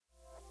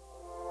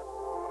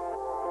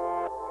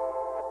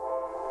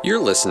You're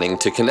listening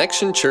to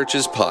Connection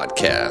Church's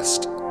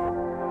podcast.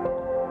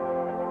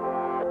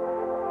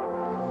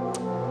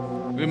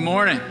 Good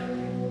morning.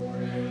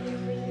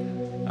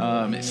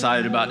 I'm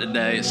excited about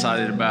today,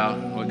 excited about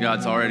what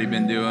God's already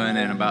been doing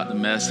and about the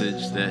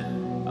message that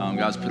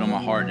God's put on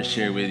my heart to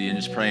share with you, and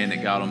just praying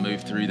that God will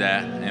move through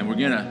that. And we're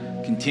going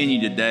to continue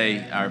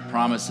today our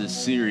Promises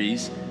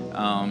series.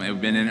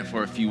 We've been in it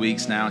for a few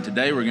weeks now, and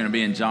today we're going to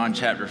be in John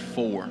chapter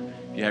 4.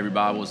 If you have your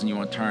Bibles and you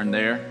want to turn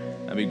there,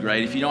 that'd be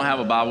great. If you don't have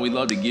a Bible, we'd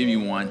love to give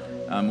you one.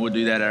 We'll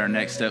do that at our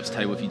Next Steps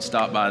table. If you'd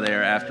stop by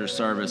there after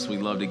service,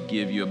 we'd love to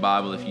give you a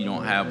Bible if you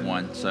don't have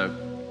one. So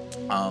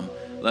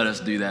let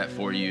us do that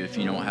for you if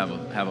you don't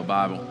have a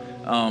Bible.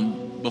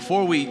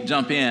 Before we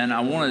jump in, I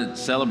want to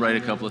celebrate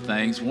a couple of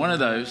things. One of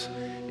those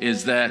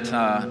is that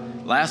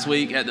last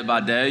week at the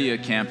Vidalia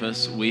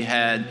campus, we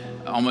had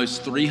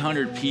almost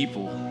 300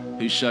 people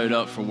who showed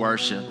up for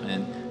worship.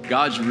 And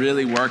God's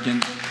really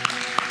working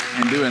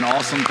and doing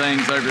awesome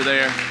things over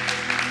there.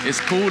 It's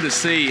cool to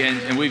see,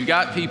 and we've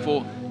got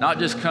people not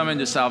just coming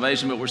to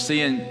salvation, but we're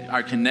seeing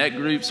our connect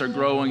groups are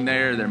growing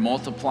there. They're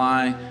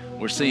multiplying.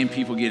 We're seeing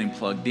people getting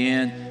plugged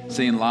in,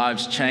 seeing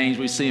lives change.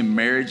 We're seeing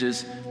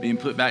marriages being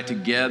put back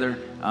together.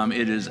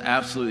 It is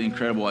absolutely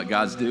incredible what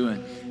God's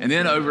doing. And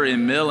then over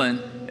in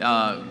Millen,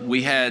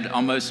 we had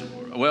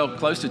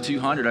close to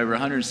 200, over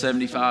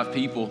 175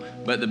 people.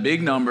 But the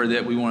big number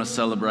that we want to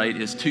celebrate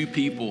is 2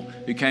 people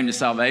who came to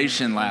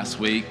salvation last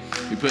week,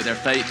 who put their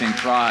faith in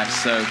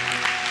Christ. So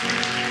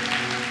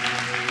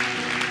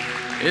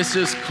it's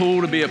just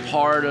cool to be a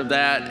part of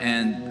that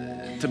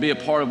and to be a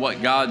part of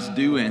what God's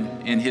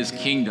doing in His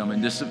kingdom.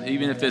 And just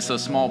even if it's a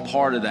small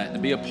part of that, to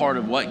be a part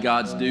of what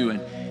God's doing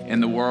in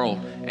the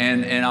world.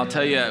 And I'll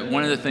tell you,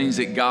 one of the things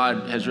that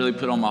God has really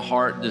put on my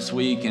heart this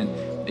week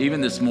and even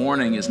this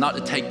morning is not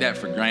to take that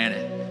for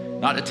granted,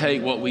 not to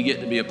take what we get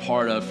to be a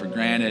part of for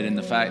granted, and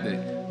the fact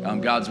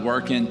that God's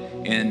working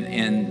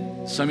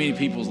in so many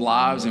people's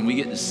lives and we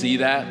get to see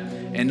that,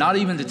 and not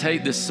even to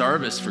take this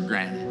service for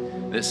granted.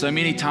 That so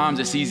many times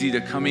it's easy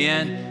to come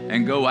in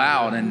and go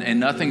out and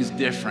nothing's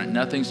different,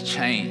 nothing's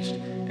changed.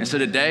 And so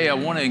today I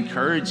want to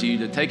encourage you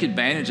to take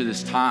advantage of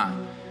this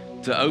time,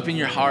 to open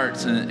your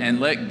hearts and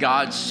let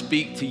God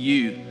speak to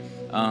you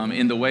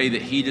in the way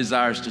that He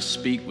desires to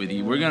speak with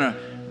you. We're going to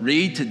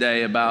read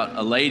today about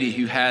a lady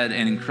who had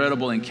an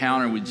incredible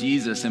encounter with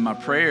Jesus, and my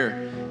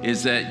prayer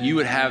is that you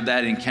would have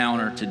that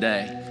encounter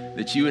today,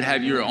 that you would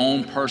have your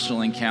own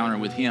personal encounter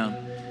with Him,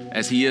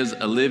 as He is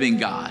a living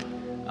God.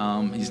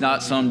 He's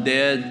not some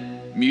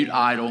dead, mute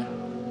idol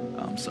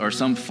or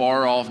some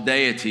far-off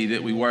deity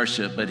that we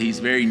worship, but He's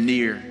very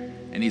near,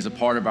 and He's a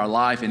part of our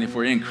life. And if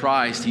we're in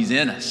Christ, He's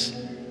in us,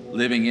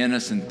 living in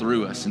us and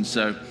through us. And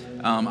so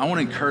I want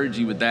to encourage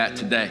you with that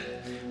today.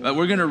 But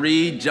we're going to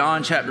read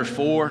John chapter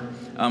 4,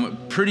 a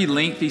pretty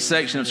lengthy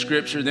section of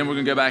Scripture. Then we're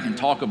going to go back and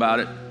talk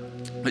about it.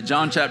 But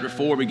John chapter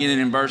 4, beginning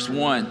in verse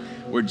 1,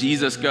 where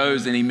Jesus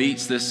goes and He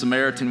meets this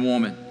Samaritan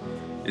woman.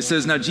 It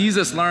says, "Now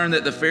Jesus learned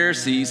that the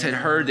Pharisees had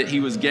heard that He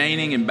was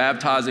gaining and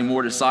baptizing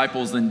more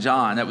disciples than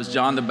John." That was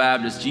John the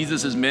Baptist.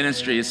 Jesus'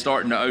 ministry is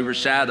starting to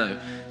overshadow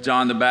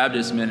John the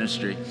Baptist's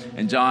ministry.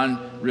 And John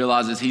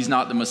realizes he's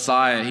not the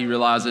Messiah. He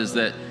realizes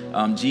that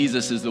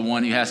Jesus is the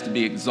one who has to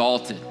be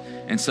exalted.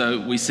 And so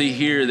we see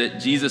here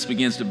that Jesus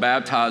begins to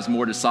baptize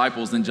more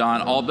disciples than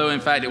John, although in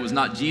fact it was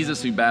not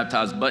Jesus who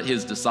baptized, but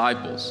His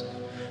disciples.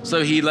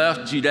 So He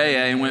left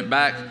Judea and went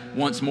back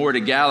once more to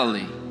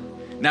Galilee.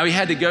 Now He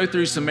had to go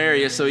through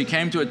Samaria, so He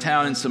came to a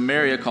town in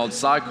Samaria called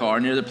Sychar,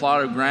 near the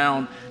plot of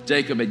ground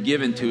Jacob had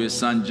given to his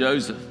son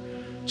Joseph.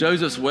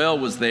 Joseph's well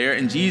was there,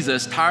 and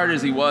Jesus, tired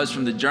as He was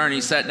from the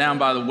journey, sat down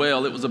by the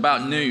well. It was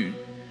about noon.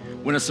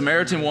 When a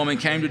Samaritan woman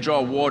came to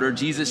draw water,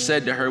 Jesus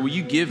said to her, "Will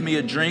you give me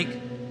a drink?"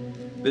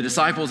 The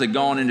disciples had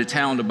gone into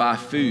town to buy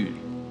food.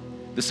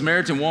 The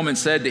Samaritan woman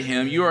said to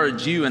Him, "You are a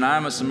Jew, and I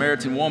am a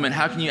Samaritan woman.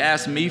 How can you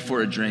ask me for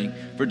a drink?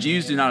 For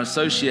Jews do not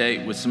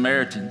associate with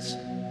Samaritans."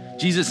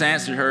 Jesus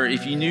answered her,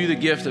 "If you knew the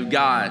gift of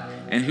God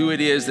and who it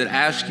is that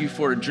asks you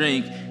for a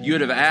drink, you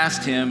would have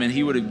asked Him and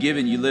He would have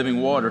given you living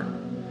water."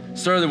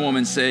 "Sir," the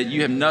woman said,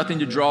 "you have nothing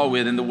to draw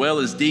with and the well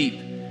is deep.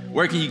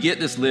 Where can you get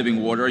this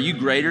living water? Are you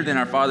greater than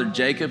our father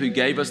Jacob, who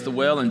gave us the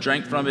well and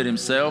drank from it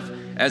himself,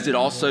 as did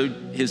also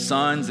his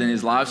sons and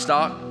his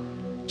livestock?"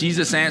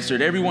 Jesus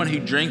answered, "Everyone who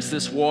drinks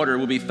this water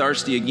will be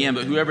thirsty again,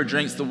 but whoever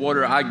drinks the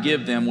water I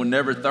give them will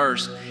never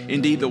thirst.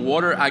 Indeed, the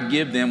water I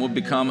give them will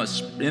become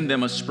in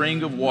them a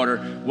spring of water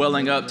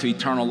welling up to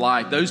eternal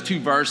life." Those 2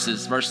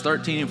 verses, verse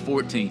 13 and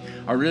 14,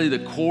 are really the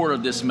core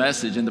of this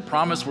message. And the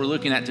promise we're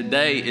looking at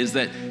today is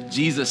that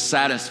Jesus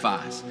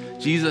satisfies.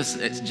 Jesus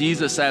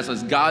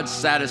satisfies. God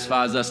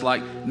satisfies us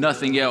like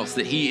nothing else,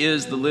 that He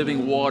is the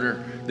living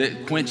water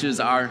that quenches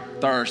our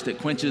thirst, that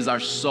quenches our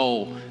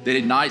soul, that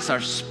ignites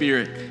our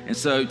spirit. And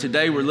so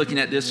today we're looking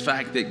at this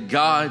fact that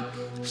God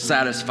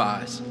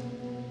satisfies.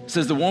 It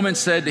says, "The woman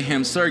said to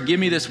Him, 'Sir, give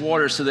me this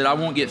water so that I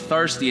won't get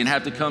thirsty and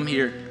have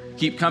to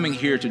keep coming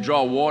here to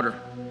draw water.'"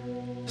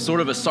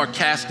 Sort of a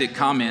sarcastic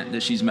comment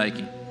that she's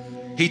making.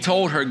 He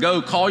told her,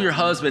 "Go, call your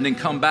husband and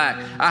come back."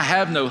 "I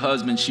have no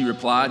husband," she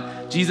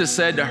replied. Jesus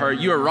said to her,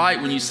 "You are right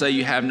when you say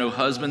you have no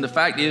husband. The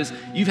fact is,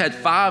 you've had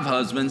 5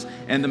 husbands,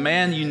 and the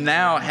man you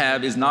now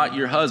have is not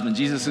your husband."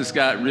 Jesus just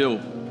got real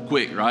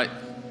quick, right?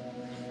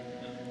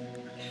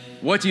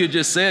 "What you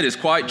just said is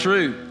quite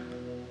true."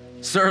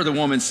 "Sir," the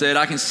woman said,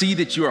 "I can see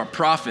that you are a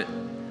prophet.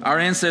 Our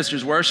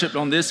ancestors worshiped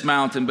on this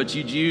mountain, but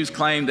you Jews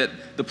claim that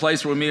the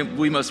place where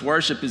we must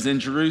worship is in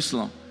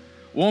Jerusalem."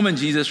 "Woman,"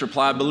 Jesus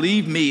replied,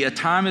 "believe me, a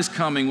time is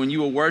coming when you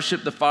will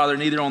worship the Father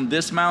neither on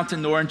this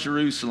mountain nor in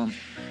Jerusalem.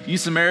 You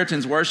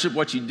Samaritans worship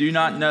what you do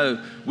not know.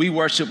 We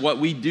worship what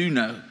we do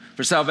know.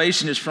 For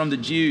salvation is from the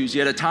Jews.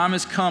 Yet a time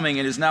is coming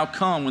and is now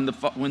come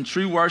when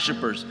true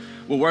worshipers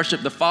will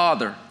worship the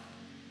Father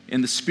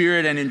in the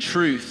Spirit and in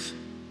truth.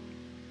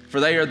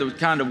 For they are the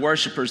kind of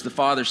worshipers the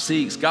Father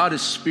seeks. God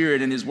is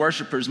Spirit, and his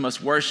worshipers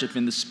must worship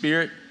in the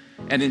Spirit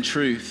and in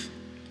truth."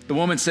 The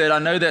woman said, "I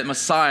know that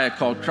Messiah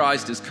called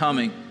Christ is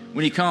coming.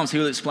 When he comes, he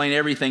will explain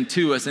everything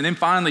to us." And then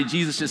finally,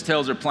 Jesus just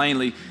tells her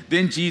plainly,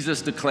 "Then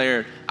Jesus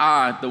declared,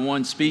 I, the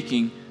one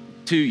speaking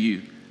to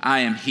you, I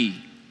am he."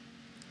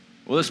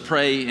 Well, let's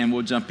pray and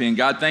we'll jump in.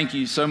 God, thank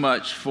you so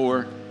much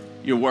for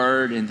your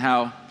word and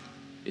how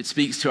it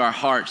speaks to our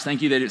hearts.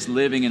 Thank you that it's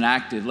living and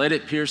active. Let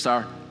it pierce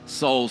our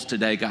souls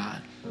today,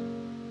 God.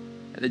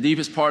 At the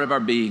deepest part of our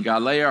being,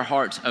 God, lay our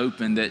hearts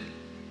open that,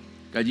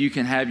 God, you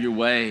can have your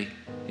way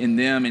in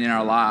them and in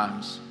our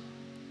lives.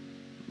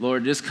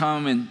 Lord, just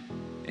come in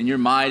your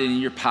might and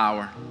in your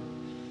power,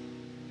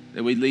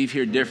 that we leave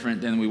here different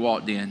than we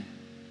walked in.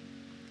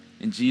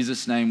 In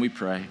Jesus' name we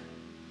pray.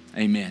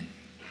 Amen.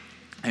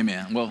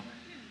 Amen. Well,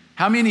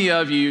 how many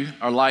of you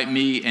are like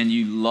me and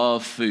you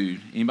love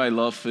food? Anybody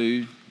love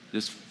food?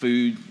 Just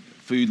food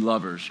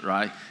lovers,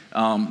 right?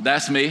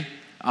 That's me.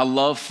 I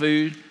love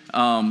food,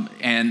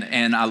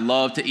 and I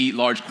love to eat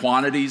large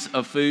quantities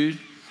of food.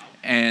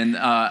 And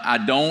I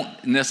don't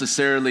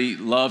necessarily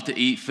love to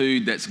eat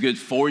food that's good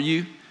for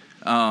you.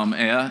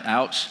 Yeah,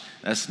 ouch.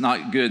 That's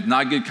not good.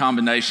 Not a good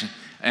combination.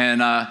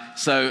 And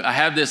so I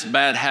have this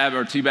bad habit,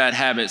 or 2 bad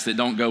habits that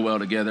don't go well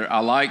together. I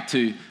like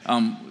to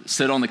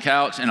sit on the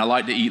couch, and I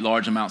like to eat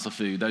large amounts of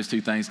food. Those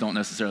 2 things don't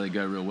necessarily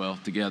go real well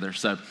together.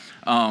 So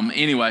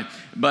anyway,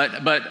 but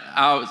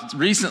I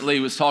recently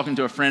was talking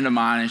to a friend of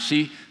mine, and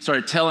she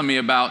started telling me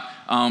about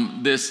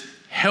this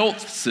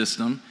health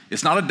system.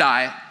 It's not a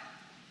diet.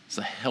 It's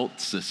a health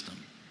system.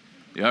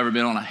 You ever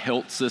been on a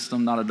health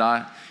system, not a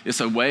diet? It's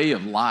a way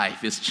of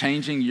life. It's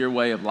changing your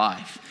way of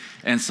life.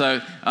 And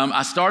so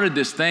I started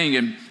this thing,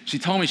 and she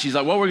told me, she's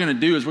like, what we're going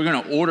to do is we're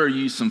going to order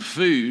you some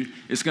food.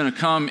 It's going to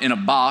come in a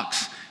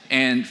box,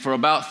 and for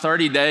about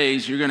 30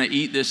 days, you're going to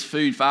eat this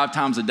food 5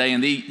 times a day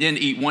and then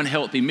eat 1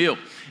 healthy meal.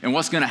 And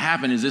what's going to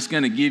happen is it's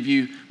going to give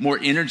you more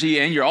energy,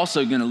 and you're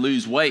also going to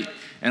lose weight.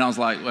 And I was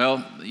like,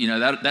 well, you know,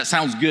 that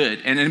sounds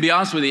good. And to be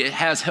honest with you, it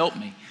has helped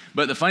me.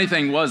 But the funny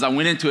thing was I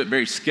went into it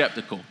very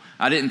skeptical.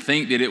 I didn't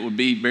think that it would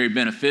be very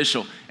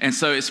beneficial. And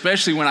so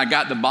especially when I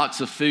got the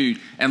box of food,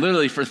 and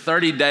literally for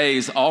 30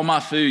 days, all my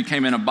food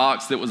came in a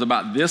box that was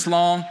about this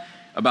long,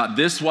 about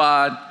this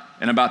wide,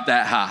 and about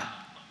that high.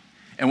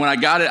 And when I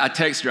got it, I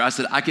texted her. I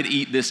said, I could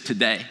eat this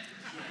today.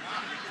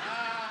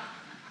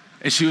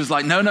 And she was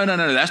like, no,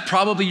 that's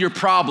probably your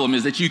problem,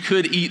 is that you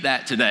could eat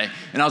that today.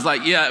 And I was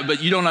like, yeah,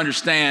 but you don't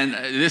understand.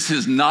 This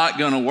is not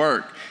going to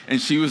work.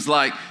 And she was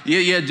like,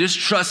 yeah, just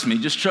trust me.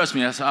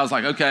 I was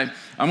like, okay,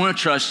 I'm going to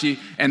trust you.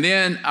 And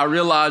then I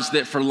realized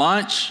that for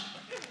lunch,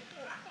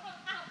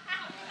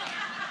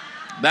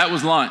 that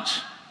was lunch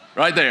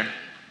right there.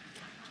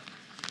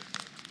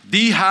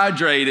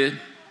 Dehydrated.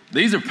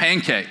 These are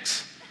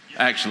pancakes,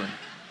 actually.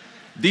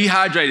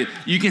 Dehydrated.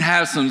 You can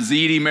have some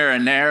ziti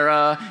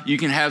marinara. You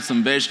can have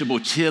some vegetable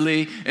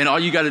chili. And all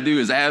you got to do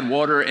is add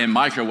water and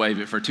microwave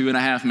it for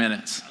 2.5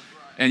 minutes.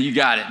 And you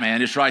got it,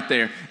 man. It's right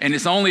there. And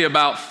it's only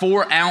about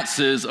 4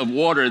 ounces of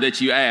water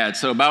that you add.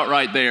 So about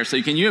right there.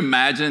 So can you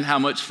imagine how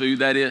much food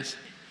that is?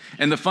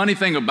 And the funny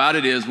thing about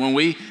it is when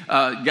we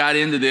got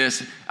into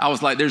this, I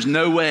was like, there's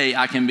no way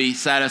I can be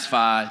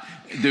satisfied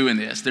doing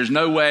this. There's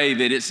no way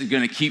that it's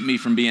going to keep me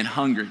from being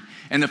hungry.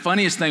 And the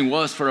funniest thing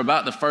was, for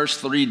about the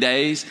first 3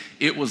 days,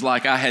 it was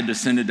like I had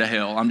descended to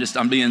hell.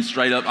 I'm being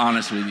straight up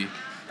honest with you.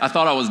 I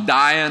thought I was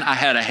dying. I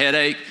had a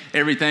headache.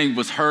 Everything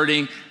was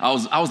hurting. I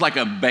was like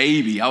a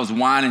baby. I was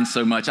whining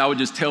so much. I would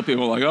just tell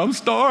people, like, I'm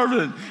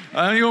starving.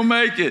 I ain't gonna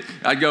make it.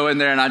 I'd go in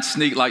there and I'd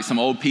sneak like some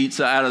old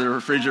pizza out of the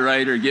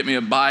refrigerator, get me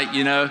a bite,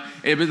 you know.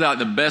 It was like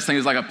the best thing. It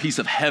was like a piece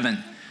of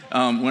heaven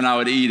when I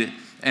would eat it.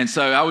 And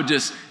so I would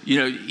just,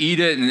 eat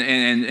it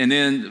and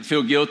then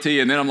feel guilty.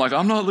 And then I'm like,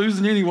 I'm not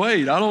losing any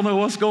weight. I don't know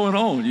what's going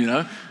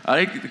on, I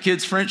ate the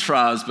kids' French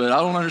fries, but I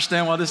don't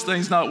understand why this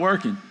thing's not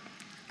working.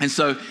 And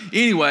so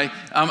anyway,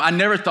 I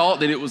never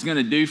thought that it was going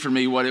to do for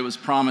me what it was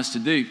promised to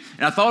do.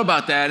 And I thought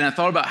about that, and I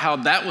thought about how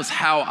that was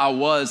how I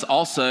was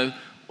also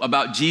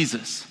about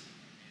Jesus.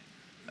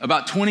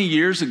 About 20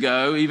 years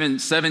ago, even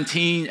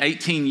 17,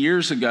 18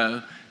 years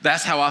ago,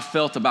 that's how I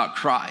felt about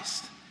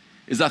Christ.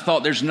 Is I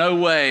thought there's no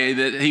way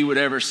that he would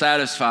ever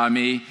satisfy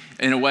me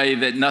in a way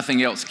that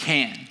nothing else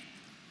can.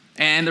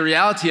 And the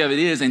reality of it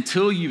is,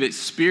 until you've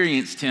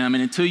experienced him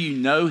and until you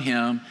know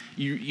him,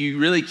 you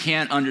really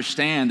can't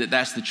understand that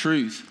that's the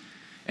truth.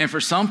 And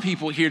for some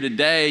people here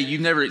today,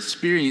 you've never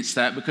experienced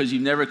that because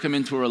you've never come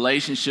into a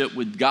relationship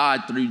with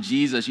God through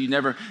Jesus. You've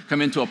never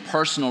come into a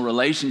personal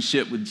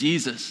relationship with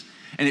Jesus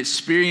and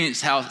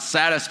experienced how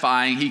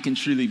satisfying he can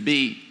truly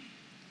be.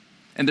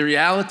 And the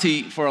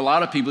reality for a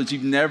lot of people is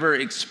you've never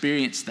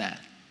experienced that.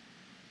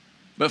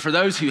 But for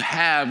those who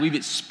have, we've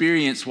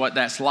experienced what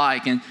that's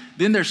like. And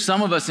then there's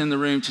some of us in the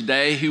room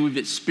today who we've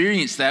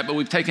experienced that, but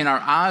we've taken our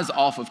eyes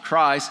off of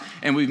Christ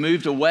and we've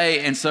moved away.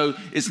 And so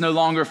it's no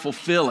longer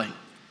fulfilling.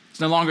 It's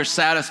no longer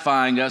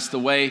satisfying us the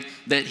way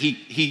that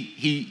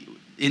he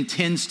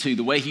intends to,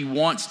 the way he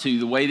wants to,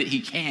 the way that he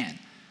can.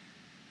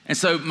 And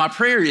so my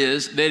prayer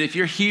is that if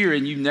you're here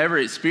and you've never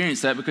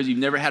experienced that because you've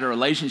never had a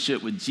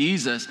relationship with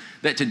Jesus,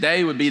 that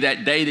today would be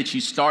that day that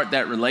you start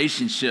that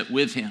relationship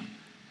with him.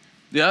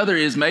 The other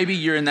is maybe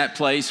you're in that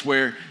place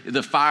where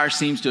the fire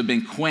seems to have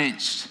been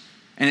quenched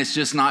and it's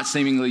just not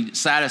seemingly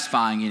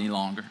satisfying any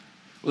longer.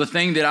 Well, the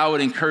thing that I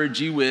would encourage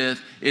you with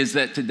is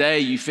that today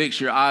you fix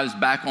your eyes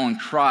back on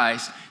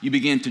Christ. You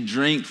begin to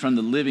drink from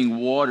the living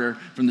water,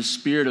 from the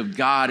Spirit of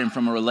God and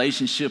from a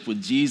relationship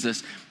with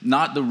Jesus,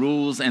 not the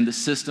rules and the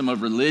system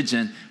of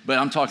religion, but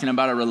I'm talking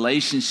about a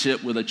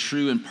relationship with a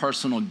true and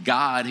personal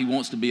God who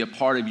wants to be a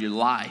part of your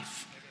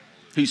life,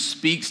 who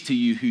speaks to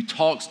you, who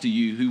talks to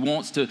you, who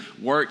wants to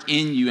work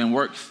in you and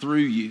work through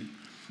you.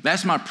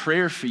 That's my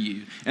prayer for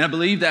you. And I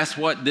believe that's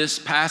what this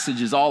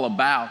passage is all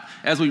about.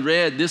 As we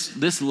read,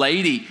 this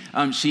lady,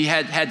 she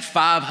had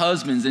 5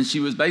 husbands and she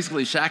was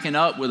basically shacking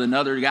up with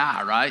another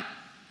guy, right?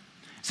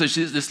 So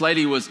this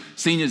lady was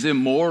seen as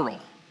immoral.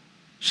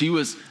 She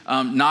was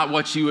not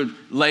what you would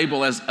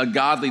label as a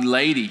godly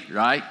lady,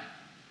 right?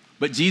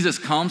 But Jesus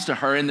comes to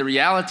her, and the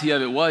reality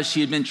of it was she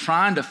had been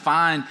trying to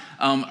find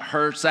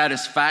her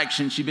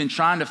satisfaction. She'd been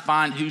trying to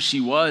find who she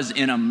was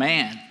in a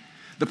man.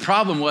 The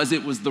problem was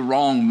it was the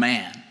wrong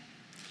man.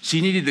 She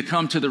needed to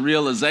come to the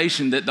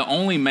realization that the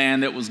only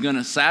man that was going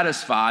to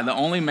satisfy, the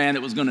only man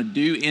that was going to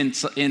do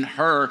in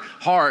her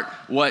heart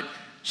what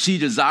she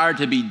desired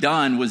to be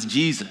done was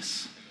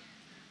Jesus.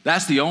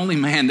 That's the only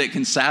man that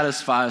can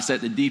satisfy us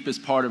at the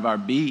deepest part of our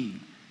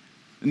being.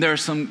 And there are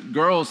some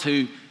girls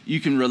who you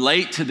can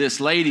relate to this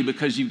lady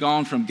because you've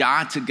gone from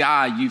guy to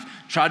guy. You've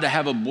tried to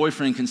have a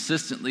boyfriend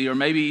consistently, or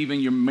maybe even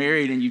you're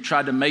married and you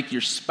tried to make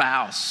your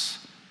spouse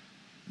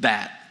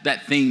that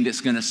thing that's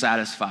going to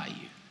satisfy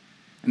you.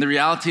 And the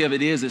reality of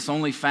it is it's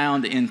only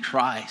found in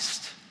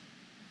Christ.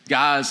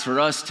 Guys,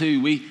 for us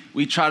too,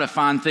 we try to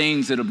find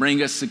things that'll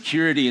bring us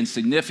security and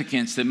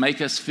significance, that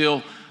make us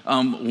feel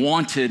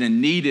wanted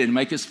and needed, and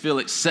make us feel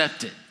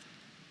accepted.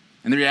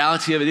 And the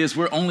reality of it is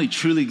we're only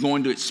truly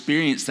going to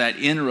experience that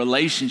in a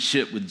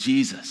relationship with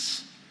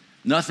Jesus.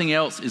 Nothing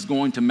else is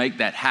going to make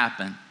that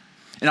happen.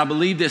 And I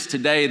believe this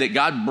today, that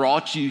God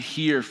brought you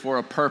here for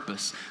a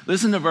purpose.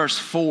 Listen to verse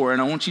 4,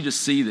 and I want you to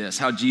see this,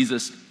 how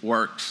Jesus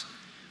works.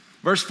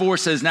 Verse 4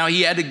 says, now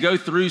he had to go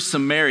through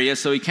Samaria,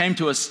 so he came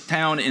to a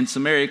town in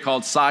Samaria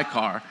called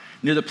Sychar,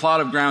 near the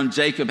plot of ground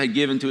Jacob had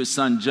given to his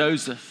son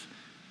Joseph.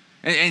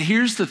 And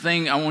here's the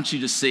thing I want you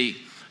to see.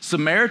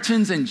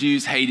 Samaritans and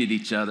Jews hated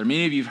each other.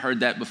 Many of you have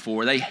heard that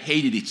before. They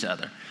hated each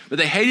other. But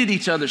they hated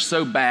each other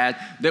so bad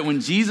that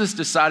when Jesus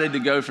decided to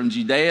go from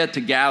Judea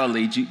to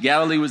Galilee,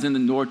 Galilee was in the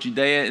north,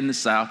 Judea in the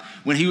south.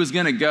 When he was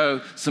going to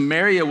go,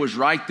 Samaria was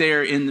right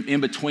there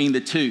in between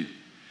the two.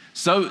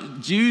 So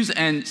Jews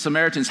and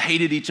Samaritans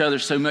hated each other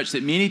so much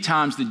that many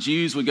times the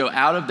Jews would go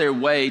out of their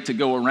way to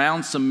go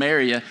around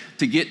Samaria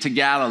to get to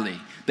Galilee.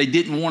 They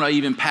didn't want to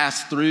even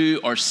pass through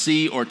or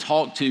see or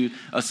talk to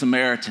a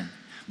Samaritan.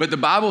 But the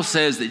Bible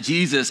says that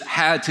Jesus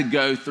had to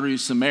go through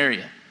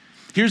Samaria.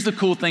 Here's the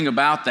cool thing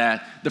about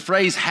that. The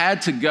phrase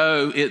had to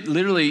go, it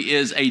literally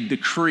is a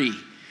decree.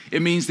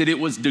 It means that it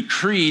was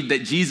decreed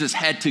that Jesus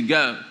had to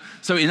go.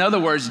 So in other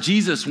words,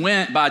 Jesus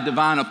went by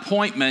divine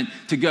appointment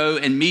to go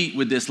and meet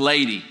with this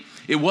lady.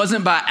 It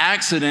wasn't by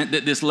accident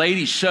that this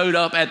lady showed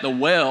up at the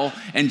well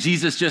and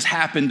Jesus just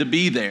happened to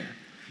be there.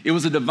 It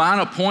was a divine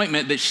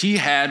appointment that she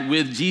had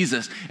with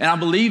Jesus. And I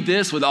believe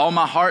this with all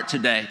my heart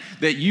today,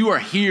 that you are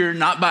here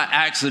not by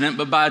accident,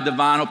 but by a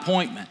divine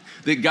appointment.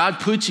 That God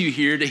put you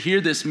here to hear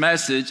this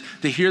message,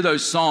 to hear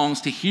those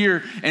songs, to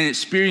hear and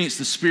experience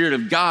the Spirit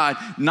of God,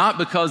 not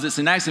because it's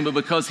an accident,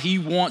 but because he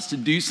wants to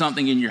do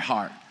something in your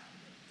heart.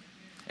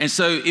 And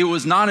so it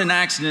was not an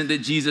accident that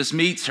Jesus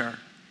meets her.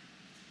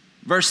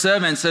 Verse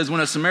 7 says, when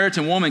a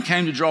Samaritan woman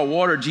came to draw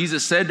water,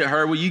 Jesus said to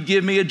her, will you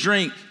give me a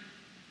drink?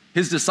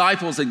 His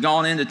disciples had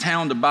gone into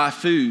town to buy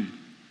food.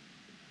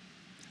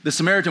 The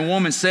Samaritan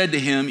woman said to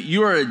him,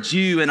 you are a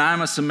Jew and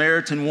I'm a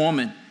Samaritan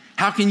woman.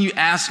 How can you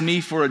ask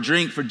me for a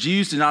drink? For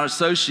Jews do not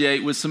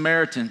associate with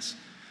Samaritans.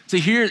 So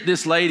here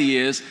this lady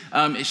is,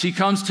 she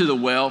comes to the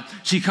well,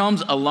 she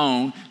comes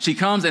alone, she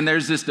comes and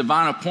there's this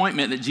divine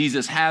appointment that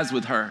Jesus has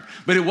with her.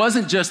 But it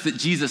wasn't just that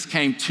Jesus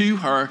came to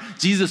her,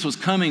 Jesus was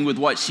coming with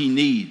what she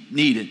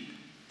needed.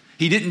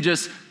 He didn't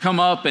just come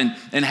up and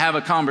have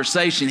a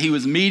conversation. He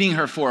was meeting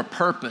her for a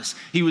purpose.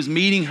 He was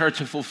meeting her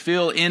to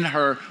fulfill in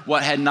her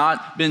what had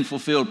not been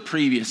fulfilled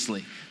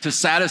previously, to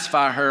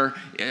satisfy her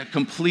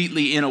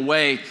completely in a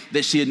way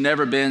that she had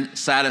never been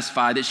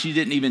satisfied, that she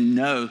didn't even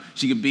know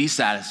she could be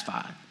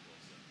satisfied.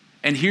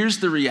 And here's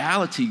the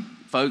reality,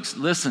 folks.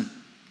 Listen,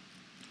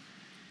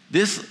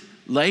 this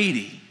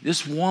lady,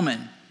 this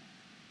woman,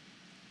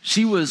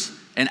 she was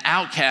an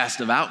outcast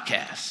of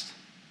outcasts.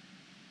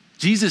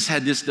 Jesus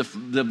had this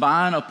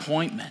divine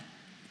appointment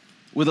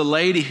with a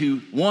lady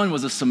who, one,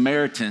 was a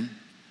Samaritan,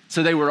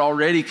 so they were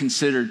already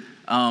considered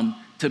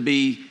to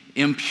be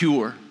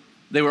impure.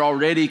 They were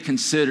already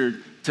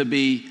considered to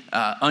be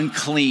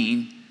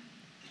unclean.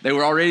 They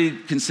were already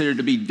considered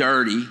to be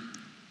dirty.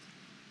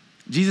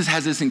 Jesus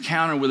has this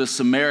encounter with a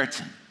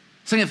Samaritan.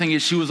 Second thing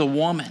is, she was a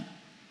woman.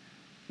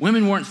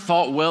 Women weren't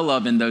thought well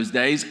of in those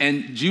days,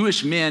 and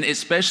Jewish men,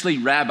 especially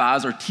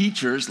rabbis or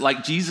teachers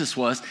like Jesus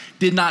was,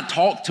 did not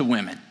talk to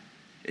women.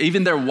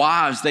 Even their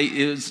wives,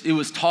 it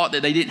was taught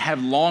that they didn't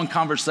have long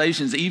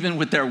conversations even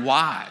with their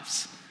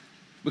wives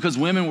because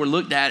women were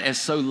looked at as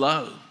so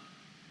low.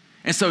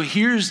 And so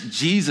here's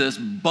Jesus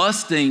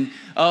busting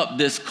up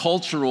this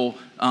cultural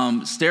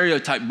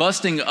stereotype,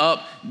 busting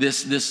up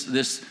this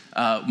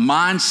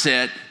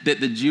mindset that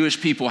the Jewish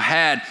people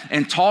had,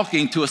 and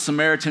talking to a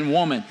Samaritan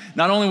woman.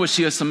 Not only was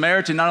she a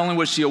Samaritan, not only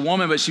was she a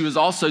woman, but she was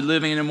also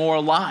living an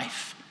immoral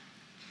life.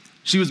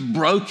 She was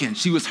broken.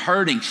 She was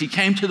hurting. She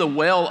came to the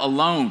well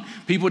alone.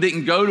 People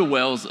didn't go to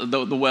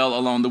the well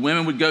alone. The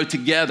women would go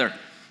together.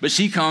 But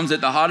she comes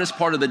at the hottest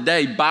part of the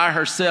day by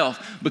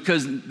herself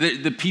because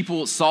the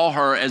people saw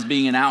her as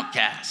being an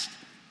outcast.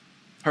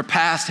 Her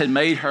past had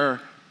made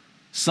her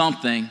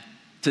something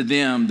to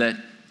them that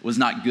was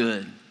not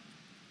good.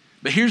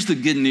 But here's the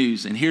good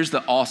news, and here's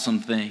the awesome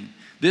thing.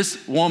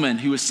 This woman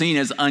who was seen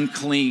as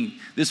unclean,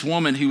 this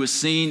woman who was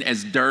seen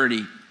as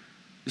dirty,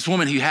 this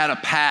woman who had a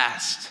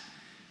past,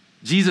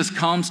 Jesus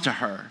comes to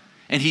her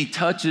and he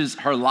touches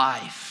her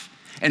life.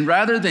 And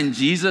rather than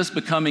Jesus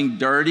becoming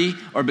dirty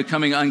or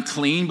becoming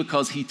unclean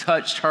because he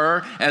touched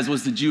her, as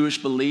was the Jewish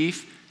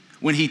belief,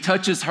 when he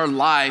touches her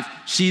life,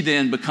 she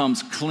then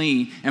becomes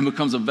clean and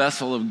becomes a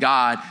vessel of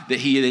God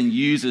that he then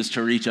uses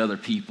to reach other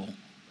people.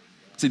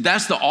 See,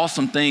 that's the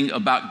awesome thing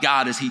about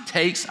God, is he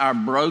takes our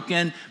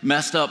broken,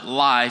 messed up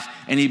life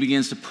and he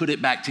begins to put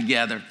it back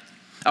together.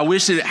 I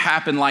wish that it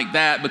happened like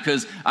that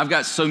because I've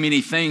got so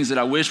many things that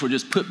I wish were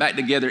just put back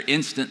together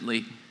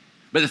instantly.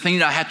 But the thing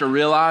that I have to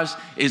realize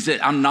is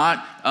that I'm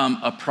not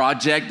a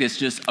project that's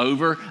just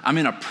over. I'm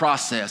in a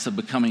process of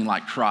becoming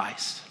like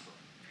Christ.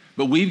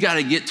 But we've got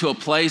to get to a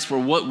place where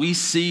what we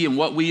see and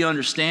what we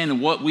understand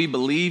and what we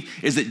believe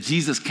is that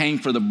Jesus came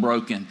for the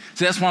broken.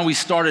 So that's why we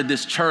started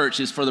this church,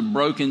 is for the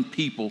broken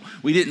people.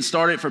 We didn't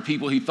start it for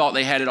people who thought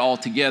they had it all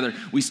together.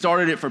 We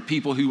started it for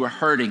people who were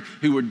hurting,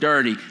 who were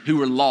dirty, who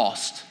were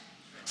lost.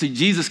 See,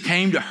 Jesus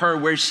came to her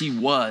where she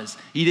was.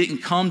 He didn't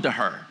come to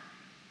her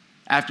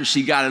after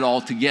she got it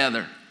all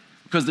together.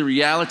 Because the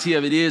reality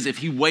of it is, if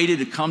he waited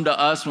to come to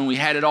us when we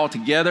had it all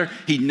together,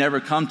 he'd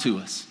never come to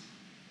us.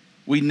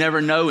 We'd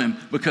never know him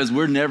because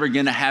we're never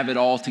going to have it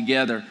all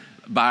together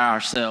by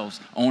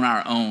ourselves, on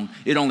our own.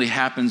 It only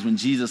happens when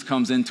Jesus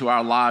comes into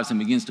our lives and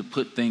begins to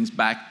put things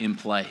back in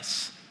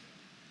place.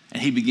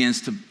 And he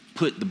begins to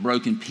put the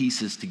broken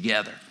pieces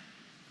together.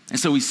 And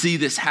so we see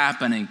this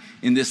happening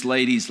in this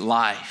lady's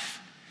life.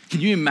 Can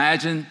you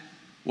imagine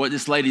what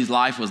this lady's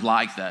life was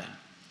like, though?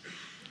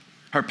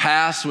 Her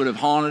past would have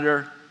haunted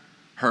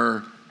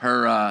her.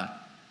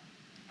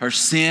 Her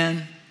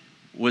sin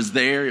was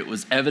there. It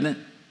was evident.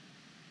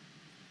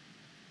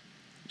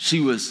 She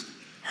was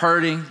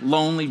hurting,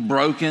 lonely,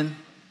 broken.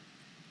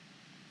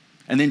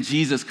 And then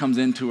Jesus comes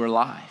into her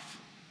life.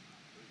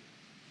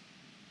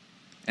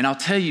 And I'll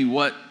tell you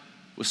what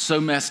was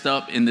so messed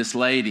up in this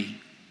lady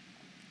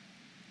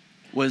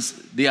was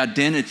the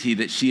identity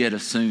that she had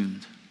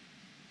assumed.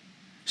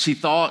 She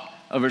thought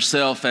of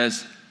herself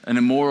as an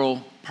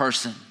immoral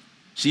person.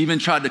 She even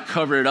tried to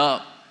cover it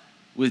up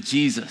with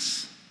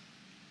Jesus,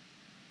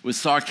 with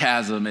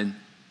sarcasm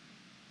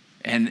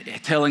and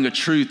telling a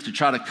truth to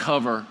try to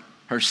cover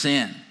her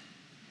sin.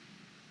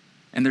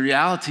 And the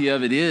reality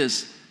of it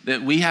is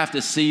that we have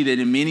to see that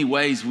in many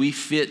ways we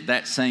fit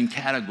that same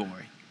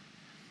category.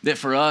 That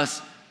for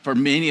us, for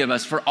many of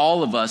us, for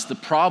all of us, the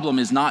problem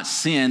is not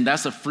sin.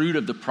 That's a fruit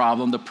of the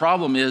problem. The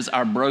problem is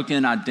our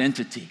broken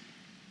identity.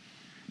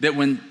 That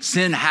when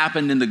sin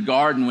happened in the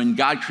garden, when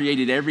God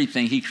created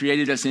everything, he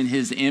created us in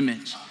his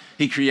image.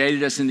 He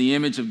created us in the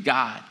image of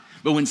God.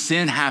 But when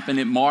sin happened,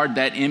 it marred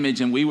that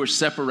image and we were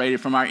separated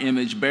from our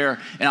image bearer.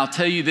 And I'll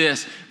tell you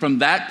this, from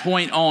that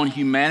point on,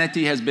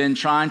 humanity has been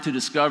trying to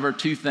discover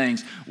two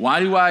things.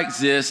 Why do I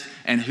exist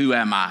and who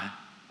am I?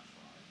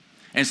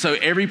 And so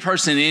every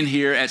person in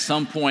here at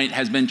some point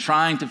has been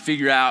trying to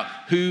figure out,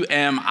 who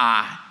am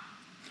I?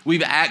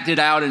 We've acted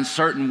out in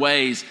certain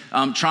ways,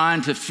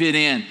 trying to fit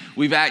in.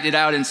 We've acted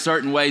out in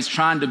certain ways,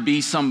 trying to be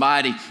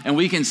somebody. And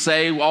we can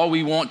say all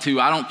we want to.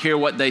 I don't care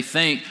what they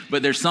think,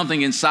 but there's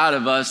something inside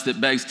of us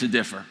that begs to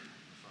differ.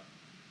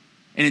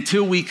 And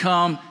until we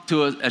come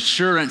to an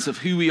assurance of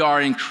who we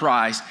are in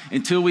Christ,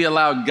 until we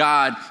allow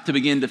God to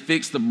begin to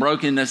fix the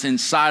brokenness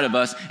inside of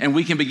us, and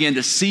we can begin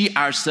to see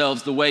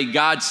ourselves the way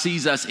God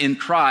sees us in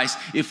Christ,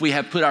 if we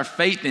have put our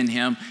faith in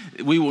him,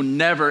 we will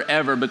never,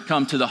 ever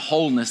become to the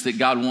wholeness that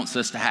God wants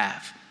us to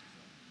have.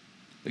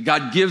 But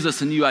God gives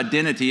us a new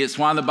identity. It's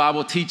why the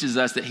Bible teaches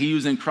us that he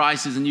who's in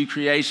Christ is a new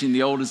creation.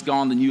 The old is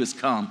gone, the new has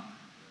come.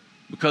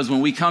 Because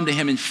when we come to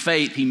him in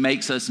faith, he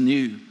makes us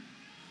new.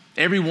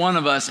 Every one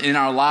of us in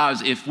our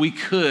lives, if we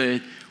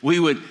could,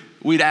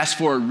 we'd ask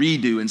for a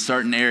redo in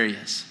certain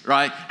areas,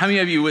 right? How many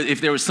of you,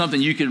 if there was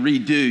something you could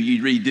redo,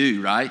 you'd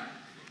redo, right?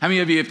 How many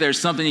of you, if there's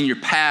something in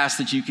your past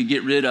that you could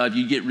get rid of,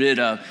 you get rid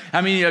of?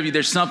 How many of you,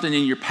 there's something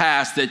in your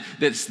past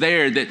that's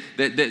there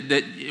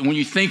that when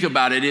you think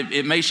about it,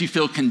 it makes you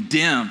feel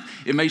condemned.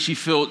 It makes you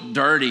feel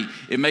dirty.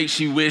 It makes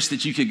you wish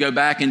that you could go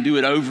back and do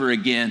it over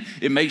again.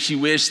 It makes you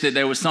wish that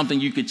there was something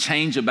you could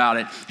change about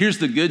it. Here's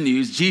the good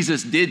news.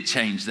 Jesus did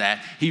change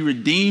that. He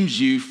redeems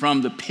you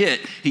from the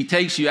pit. He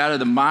takes you out of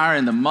the mire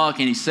and the muck,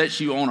 and he sets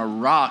you on a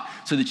rock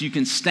so that you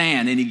can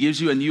stand, and he gives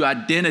you a new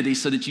identity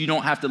so that you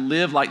don't have to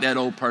live like that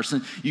old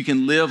person. You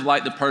can live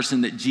like the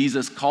person that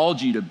Jesus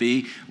called you to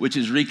be, which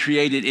is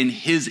recreated in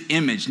his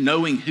image,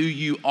 knowing who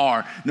you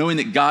are, knowing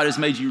that God has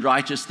made you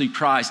righteous through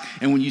Christ.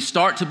 And when you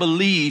start to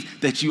believe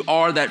that you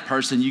are that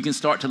person, you can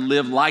start to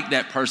live like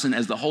that person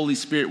as the Holy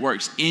Spirit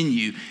works in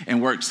you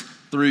and works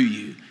through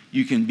you.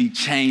 You can be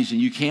changed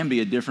and you can be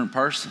a different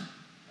person.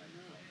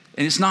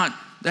 And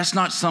that's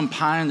not some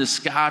pie in the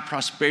sky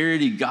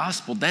prosperity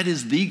gospel. That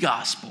is the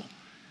gospel.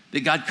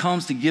 That God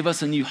comes to give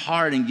us a new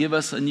heart and give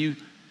us a new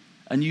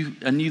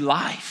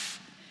life,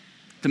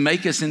 to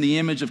make us in the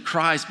image of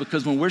Christ.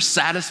 Because when we're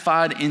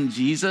satisfied in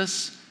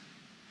Jesus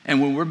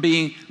and when we're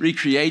being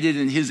recreated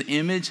in his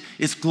image,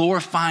 it's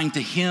glorifying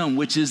to him,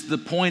 which is the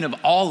point of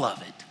all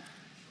of it.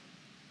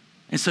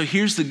 And so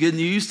here's the good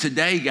news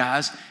today,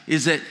 guys,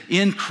 is that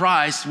in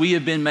Christ we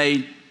have been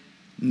made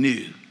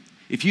new.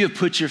 If you have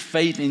put your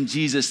faith in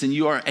Jesus, then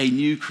you are a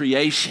new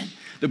creation.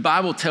 The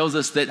Bible tells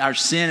us that our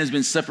sin has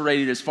been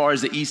separated as far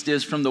as the east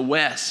is from the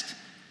west.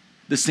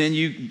 The sin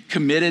you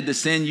committed, the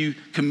sin you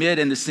commit,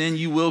 and the sin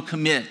you will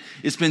commit.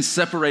 It's been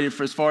separated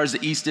for as far as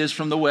the east is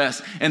from the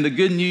west. And the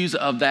good news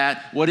of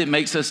that, what it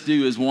makes us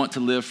do is want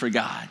to live for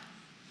God.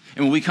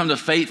 And when we come to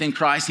faith in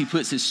Christ, he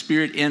puts his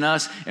spirit in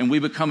us and we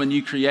become a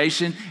new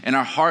creation, and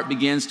our heart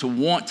begins to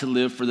want to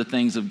live for the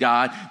things of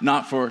God,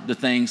 not for the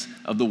things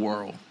of the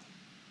world.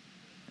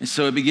 And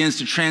so it begins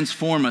to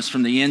transform us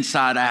from the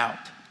inside out.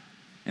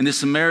 And this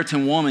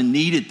Samaritan woman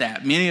needed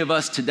that. Many of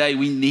us today,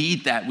 we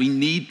need that. We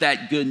need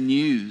that good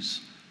news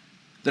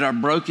that our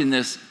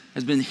brokenness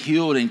has been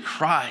healed in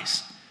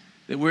Christ,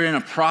 that we're in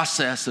a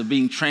process of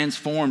being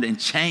transformed and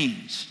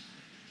changed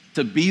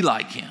to be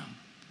like him.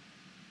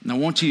 And I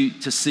want you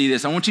to see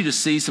this. I want you to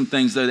see some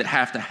things, though, that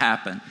have to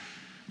happen.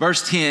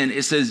 Verse 10,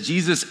 it says,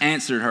 Jesus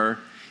answered her,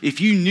 "If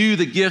you knew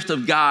the gift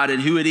of God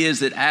and who it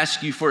is that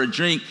asks you for a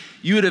drink,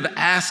 you would have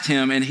asked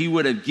him and he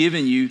would have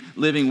given you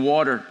living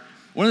water."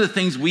 One of the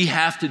things we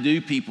have to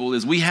do, people,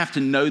 is we have to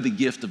know the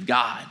gift of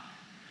God.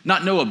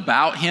 Not know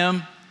about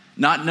him,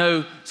 not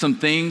know some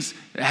things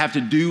that have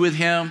to do with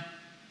him,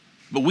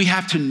 but we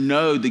have to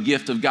know the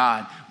gift of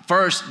God.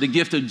 First, the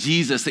gift of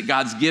Jesus that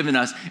God's given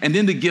us, and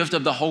then the gift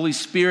of the Holy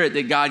Spirit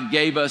that God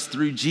gave us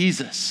through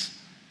Jesus.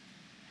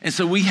 And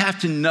so we have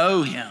to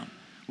know him.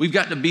 We've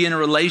got to be in a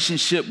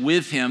relationship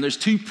with him. There's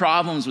two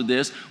problems with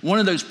this. One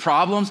of those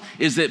problems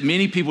is that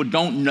many people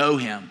don't know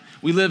him.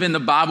 We live in the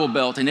Bible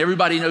Belt and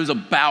everybody knows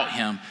about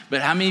him,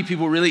 but how many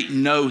people really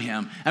know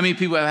him? How many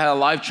people have had a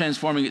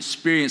life-transforming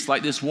experience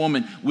like this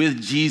woman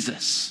with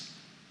Jesus?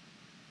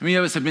 How many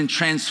of us have been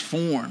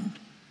transformed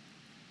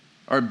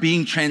or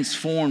being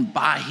transformed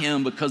by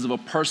him because of a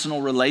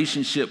personal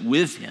relationship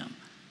with him?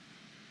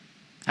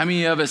 How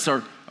many of us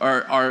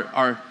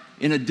are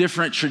in a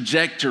different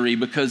trajectory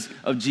because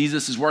of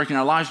Jesus' work in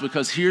our lives?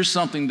 Because here's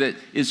something that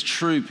is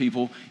true,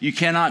 people. You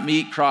cannot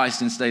meet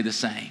Christ and stay the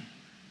same,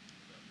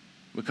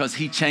 because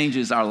he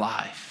changes our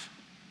life.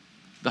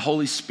 The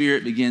Holy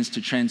Spirit begins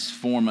to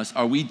transform us.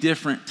 Are we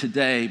different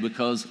today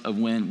because of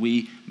when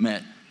we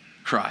met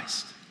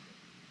Christ?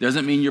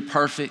 Doesn't mean you're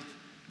perfect.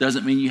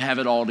 Doesn't mean you have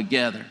it all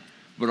together.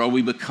 But are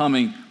we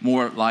becoming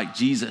more like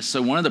Jesus?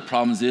 So one of the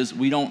problems is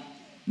we don't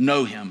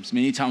know him. So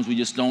many times we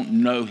just don't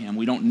know him.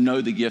 We don't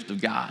know the gift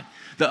of God.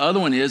 The other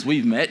one is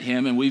we've met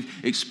him and we've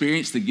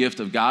experienced the gift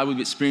of God. We've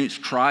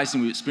experienced Christ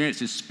and we've experienced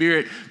his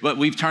Spirit, but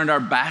we've turned our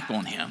back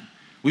on him.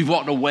 We've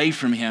walked away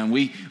from him.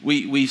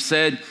 We've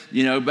said,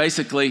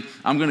 basically,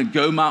 I'm going to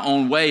go my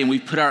own way, and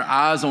we've put our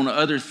eyes on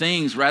other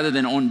things rather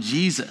than on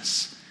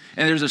Jesus.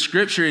 And there's a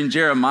scripture in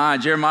Jeremiah.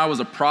 Jeremiah was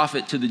a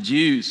prophet to the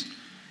Jews,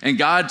 and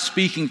God,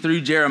 speaking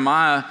through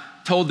Jeremiah,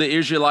 told the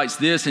Israelites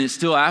this, and it's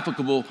still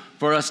applicable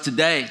for us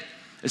today.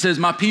 It says,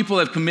 "My people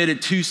have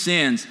committed two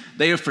sins.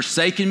 They have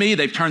forsaken me.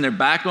 They've turned their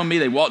back on me.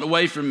 They walked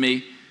away from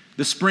me,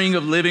 the spring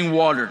of living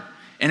water,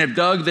 and have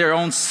dug their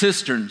own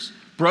cisterns,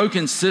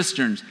 broken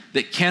cisterns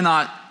that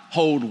cannot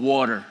hold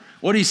water."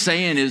 What he's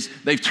saying is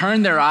they've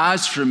turned their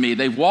eyes from me.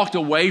 They've walked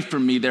away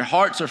from me. Their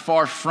hearts are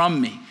far from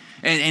me.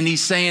 And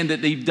he's saying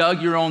that they've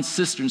dug your own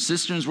cisterns.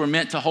 Cisterns were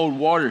meant to hold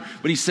water.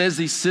 But he says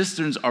these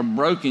cisterns are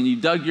broken. You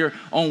dug your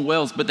own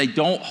wells, but they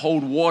don't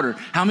hold water.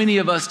 How many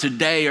of us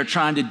today are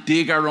trying to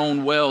dig our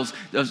own wells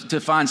to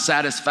find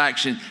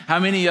satisfaction? How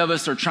many of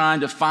us are trying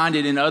to find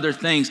it in other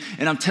things?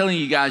 And I'm telling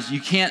you guys, you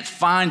can't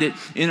find it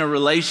in a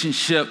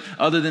relationship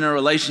other than a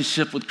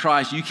relationship with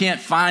Christ. You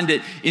can't find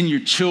it in your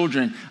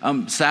children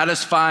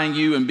satisfying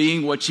you and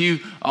being what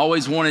you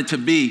always wanted to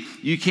be.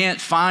 You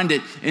can't find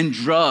it in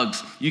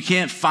drugs. You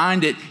can't find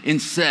it in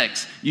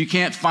sex. You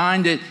can't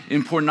find it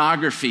in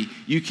pornography.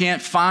 You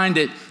can't find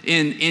it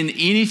in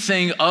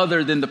anything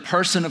other than the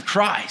person of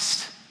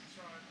Christ.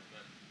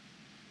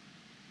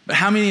 But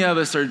how many of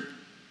us are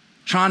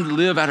trying to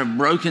live out of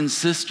broken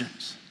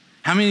cisterns?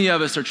 How many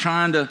of us are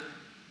trying to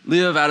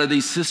live out of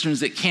these cisterns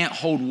that can't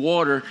hold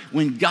water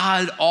when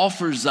God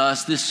offers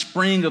us this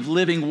spring of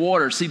living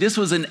water? See, this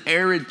was an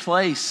arid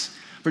place.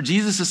 For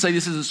Jesus to say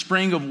this is a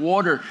spring of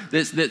water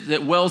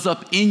that wells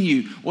up in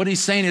you, what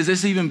he's saying is this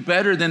is even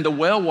better than the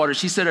well water.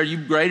 She said, are you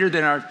greater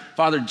than our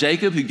father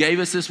Jacob who gave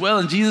us this well?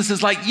 And Jesus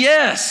is like,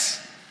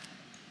 yes,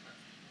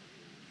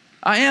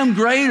 I am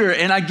greater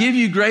and I give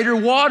you greater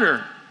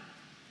water.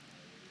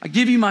 I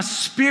give you my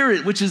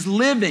spirit, which is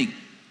living.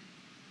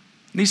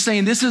 And he's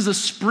saying this is a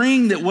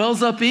spring that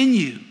wells up in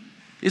you.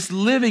 It's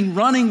living,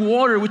 running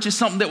water, which is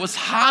something that was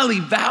highly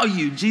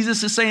valued.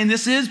 Jesus is saying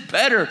this is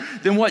better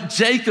than what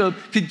Jacob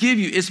could give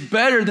you. It's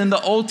better than the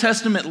Old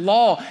Testament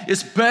law.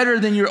 It's better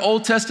than your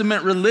Old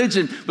Testament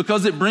religion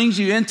because it brings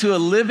you into a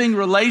living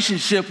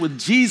relationship with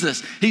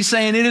Jesus. He's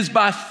saying it is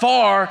by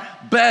far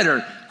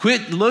better.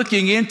 Quit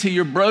looking into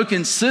your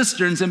broken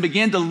cisterns and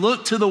begin to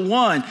look to the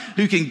one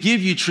who can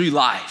give you true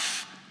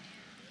life.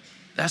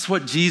 That's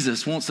what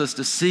Jesus wants us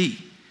to see.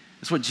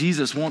 That's what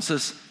Jesus wants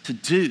us to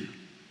do.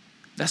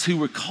 That's who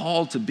we're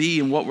called to be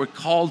and what we're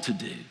called to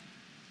do.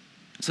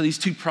 So these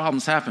two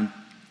problems happen.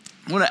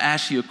 I want to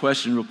ask you a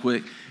question real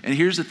quick. And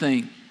here's the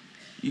thing.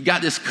 You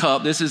got this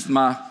cup. This is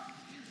my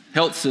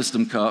health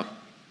system cup.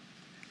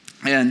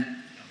 And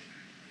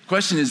the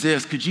question is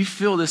this. Could you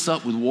fill this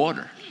up with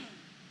water?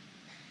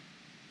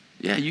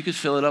 Yeah, you could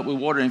fill it up with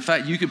water. In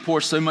fact, you could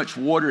pour so much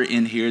water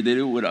in here that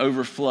it would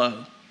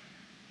overflow.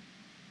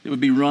 It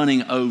would be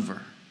running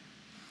over.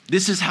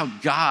 This is how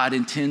God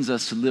intends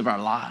us to live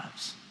our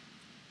lives.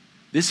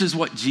 This is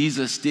what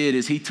Jesus did,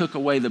 is he took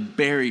away the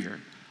barrier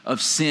of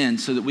sin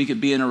so that we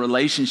could be in a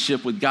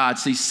relationship with God.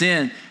 See,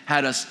 sin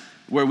had us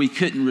where we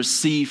couldn't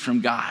receive from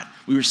God.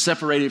 We were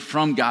separated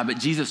from God, but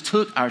Jesus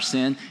took our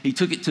sin. He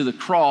took it to the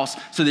cross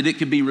so that it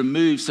could be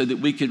removed so that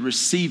we could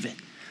receive it.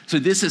 So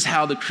this is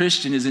how the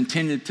Christian is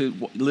intended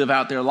to live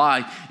out their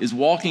life, is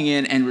walking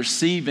in and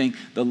receiving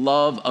the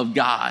love of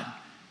God,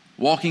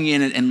 walking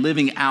in it and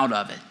living out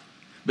of it.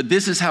 But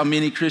this is how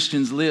many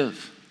Christians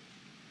live.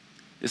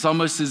 It's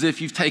almost as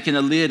if you've taken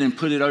a lid and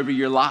put it over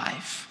your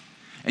life.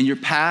 And your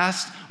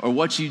past, or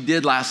what you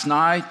did last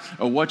night,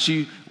 or what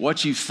you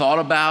thought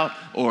about,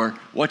 or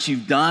what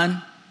you've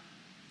done,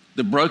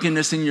 the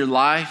brokenness in your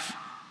life,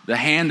 the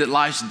hand that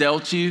life's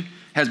dealt you,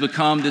 has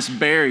become this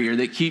barrier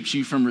that keeps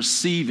you from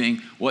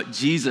receiving what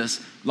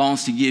Jesus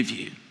longs to give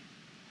you.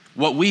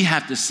 What we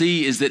have to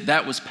see is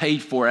that was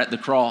paid for at the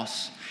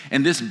cross.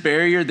 And this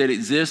barrier that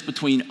exists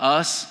between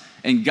us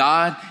and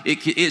God,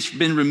 it's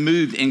been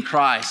removed in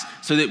Christ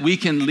so that we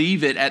can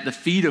leave it at the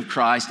feet of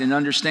Christ and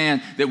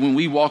understand that when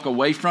we walk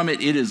away from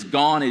it, it is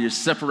gone, it is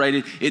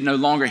separated, it no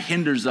longer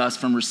hinders us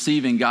from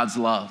receiving God's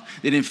love.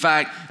 That in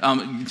fact,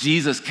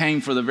 Jesus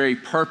came for the very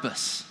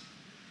purpose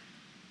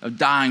of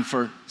dying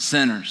for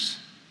sinners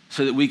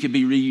so that we could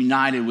be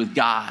reunited with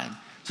God,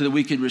 so that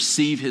we could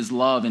receive his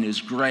love and his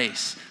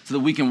grace, so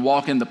that we can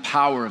walk in the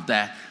power of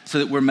that, so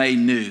that we're made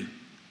new.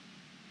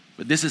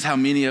 But this is how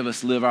many of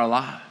us live our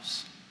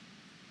lives,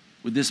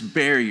 with this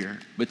barrier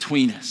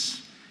between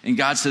us. And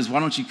God says, why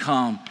don't you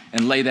come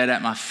and lay that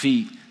at my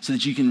feet so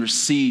that you can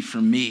receive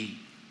from me?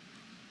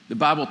 The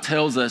Bible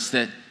tells us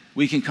that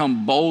we can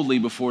come boldly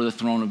before the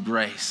throne of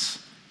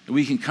grace. That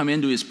we can come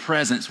into his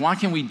presence. Why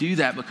can we do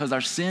that? Because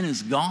our sin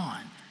is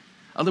gone.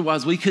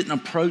 Otherwise, we couldn't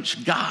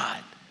approach God.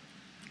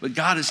 But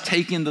God has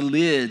taken the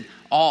lid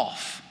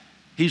off.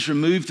 He's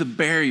removed the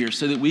barrier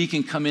so that we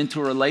can come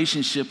into a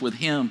relationship with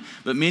him.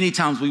 But many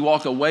times we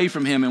walk away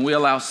from him and we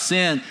allow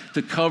sin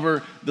to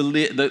cover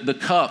the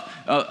cup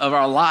of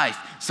our life.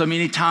 So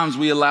many times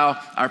we allow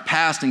our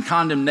past and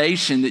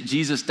condemnation that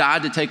Jesus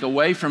died to take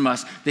away from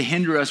us to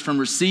hinder us from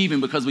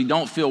receiving because we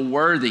don't feel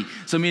worthy.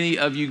 So many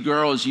of you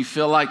girls, you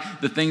feel like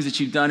the things that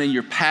you've done in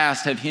your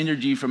past have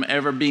hindered you from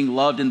ever being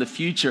loved in the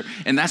future.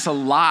 And that's a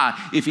lie.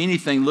 If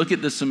anything, look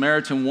at the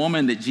Samaritan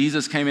woman that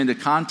Jesus came into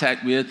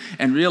contact with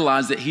and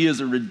realize that he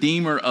is a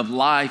redeemer of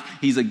life.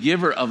 He's a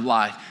giver of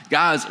life.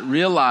 Guys,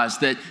 realize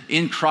that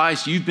in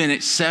Christ you've been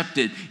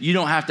accepted. You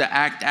don't have to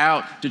act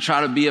out to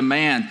try to be a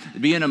man.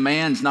 Being a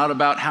man is not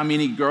about how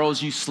many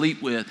girls you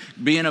sleep with.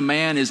 Being a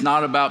man is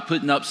not about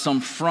putting up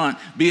some front.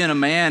 Being a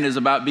man is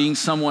about being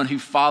someone who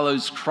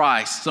follows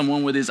Christ,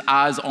 someone with his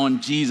eyes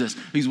on Jesus,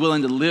 who's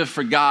willing to live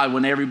for God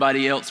when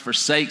everybody else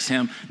forsakes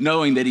him,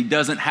 knowing that he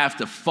doesn't have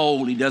to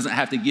fold, he doesn't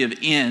have to give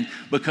in,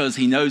 because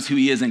he knows who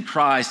he is in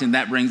Christ, and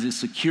that brings his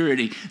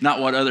security, not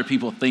what other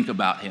people think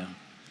about him.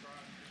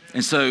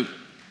 And so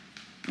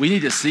we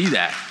need to see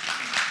that.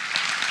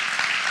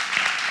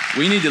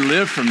 We need to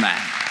live from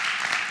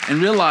that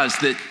and realize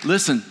that,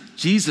 listen,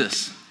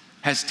 Jesus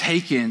has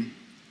taken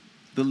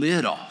the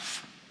lid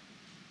off.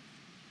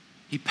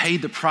 He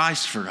paid the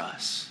price for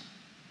us.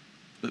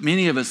 But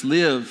many of us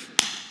live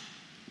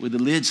with the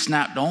lid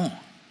snapped on.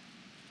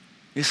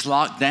 It's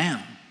locked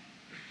down.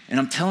 And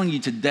I'm telling you,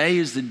 today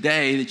is the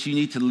day that you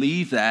need to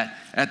leave that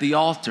at the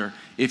altar.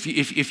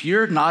 If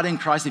you're not in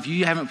Christ, if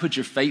you haven't put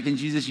your faith in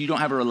Jesus, you don't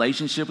have a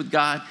relationship with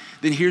God,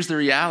 then here's the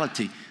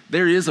reality.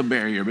 There is a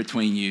barrier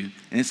between you,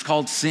 and it's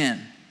called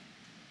sin.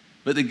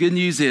 But the good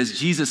news is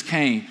Jesus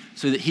came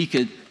so that he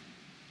could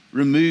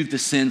remove the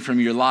sin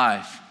from your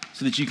life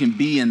so that you can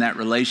be in that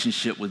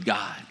relationship with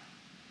God.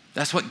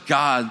 That's what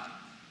God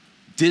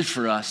did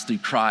for us through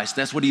Christ.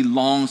 That's what he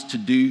longs to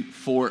do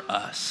for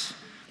us.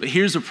 But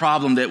here's the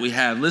problem that we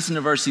have. Listen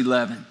to verse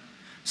 11.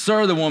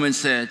 Sir, the woman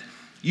said,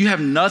 you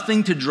have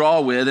nothing to draw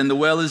with, and the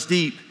well is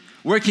deep.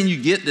 Where can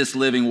you get this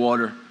living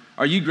water?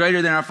 Are you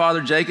greater than our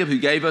father Jacob, who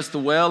gave us the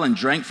well and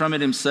drank from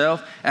it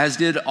himself, as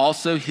did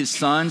also his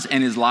sons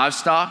and his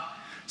livestock?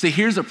 See,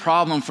 here's a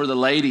problem for the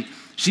lady.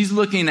 She's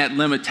looking at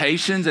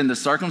limitations and the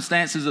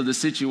circumstances of the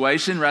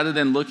situation rather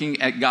than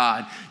looking at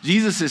God.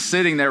 Jesus is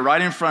sitting there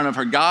right in front of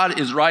her. God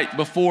is right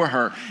before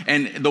her.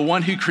 And the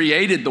one who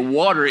created the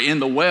water in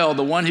the well,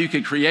 the one who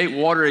could create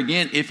water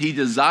again if he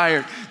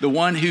desired, the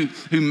one who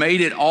made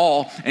it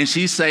all. And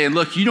she's saying,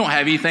 look, you don't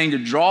have anything to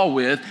draw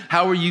with.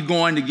 How are you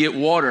going to get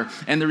water?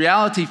 And the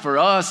reality for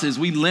us is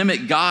we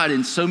limit God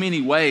in so many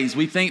ways.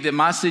 We think that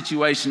my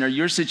situation or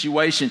your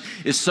situation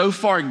is so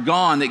far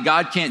gone that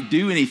God can't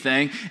do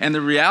anything. And the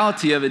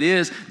reality of it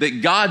is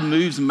that God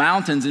moves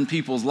mountains in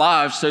people's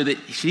lives so that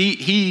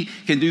he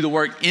can do the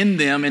work in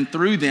them and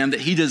through them that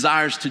he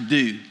desires to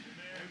do.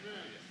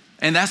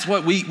 And that's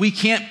what we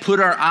can't put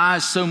our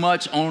eyes so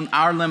much on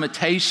our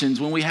limitations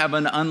when we have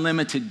an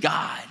unlimited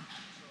God.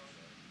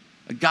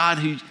 A God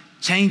who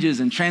changes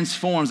and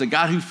transforms, a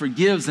God who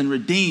forgives and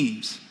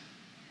redeems,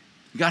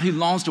 a God who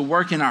longs to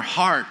work in our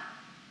heart,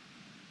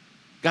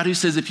 a God who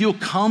says, if you'll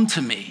come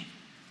to me,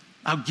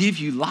 I'll give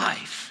you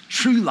life,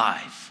 true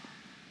life.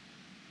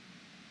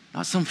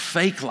 Not some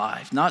fake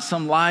life, not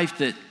some life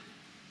that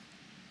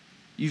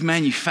you've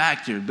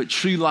manufactured, but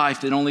true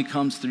life that only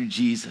comes through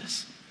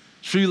Jesus.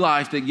 True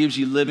life that gives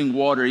you living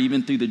water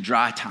even through the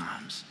dry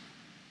times.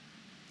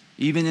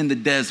 Even in the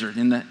desert,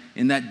 in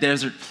that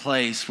desert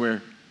place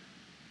where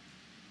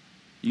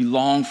you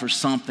long for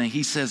something,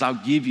 he says, I'll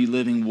give you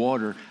living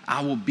water.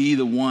 I will be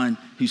the one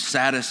who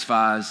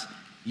satisfies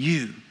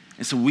you.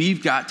 And so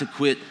we've got to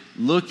quit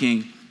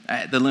looking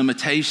at the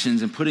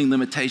limitations and putting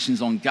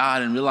limitations on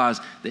God and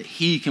realize that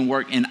he can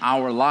work in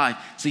our life.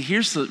 See,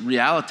 here's the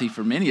reality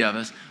for many of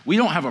us. We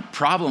don't have a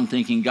problem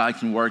thinking God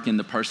can work in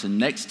the person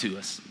next to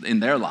us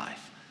in their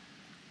life.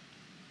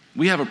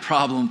 We have a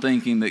problem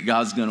thinking that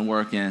God's going to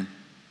work in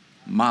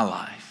my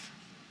life.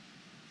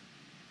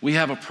 We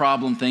have a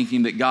problem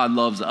thinking that God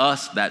loves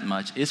us that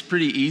much. It's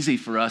pretty easy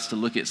for us to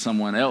look at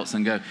someone else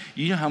and go,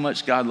 you know how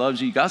much God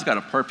loves you? God's got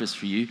a purpose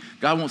for you.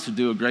 God wants to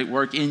do a great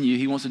work in you.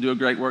 He wants to do a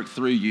great work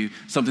through you,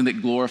 something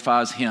that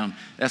glorifies him.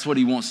 That's what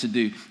he wants to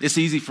do. It's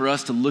easy for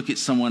us to look at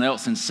someone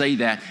else and say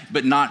that,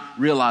 but not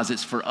realize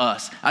it's for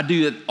us. I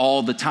do it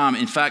all the time.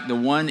 In fact, the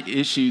one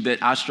issue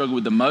that I struggle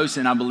with the most,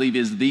 and I believe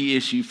is the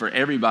issue for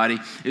everybody,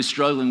 is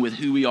struggling with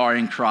who we are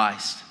in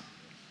Christ.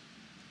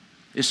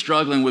 Is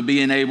struggling with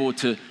being able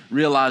to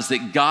realize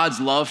that God's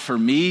love for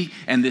me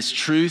and this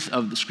truth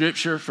of the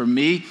scripture for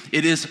me,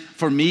 it is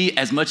for me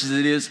as much as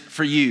it is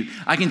for you.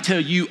 I can tell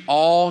you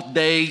all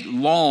day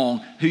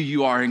long who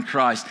you are in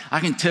Christ. I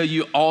can tell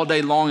you all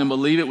day long and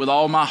believe it with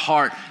all my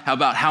heart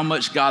about how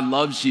much God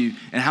loves you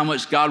and how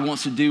much God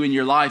wants to do in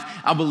your life.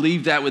 I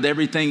believe that with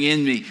everything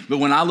in me. But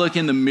when I look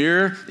in the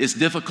mirror, it's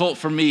difficult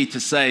for me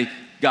to say,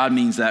 God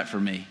means that for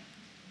me.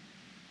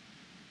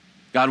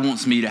 God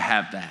wants me to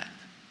have that.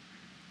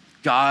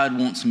 God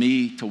wants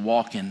me to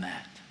walk in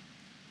that.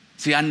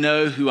 See, I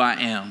know who I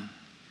am.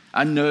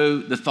 I know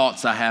the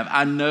thoughts I have.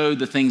 I know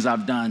the things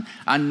I've done.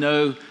 I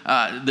know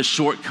the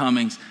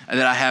shortcomings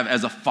that I have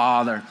as a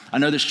father. I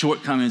know the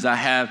shortcomings I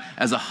have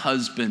as a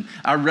husband.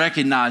 I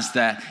recognize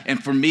that.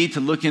 And for me to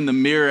look in the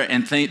mirror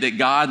and think that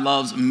God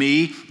loves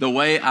me the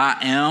way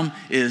I am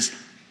is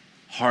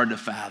hard to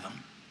fathom.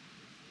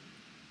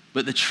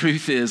 But the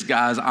truth is,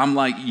 guys, I'm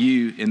like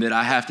you in that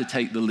I have to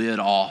take the lid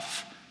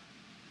off.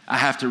 I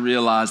have to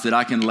realize that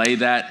I can lay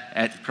that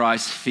at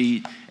Christ's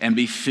feet and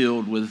be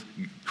filled with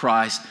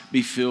Christ,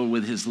 be filled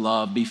with his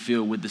love, be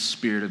filled with the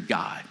Spirit of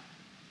God.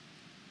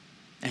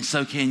 And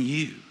so can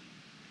you.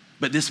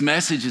 But this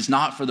message is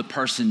not for the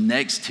person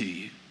next to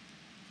you.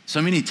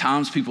 So many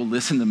times people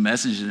listen to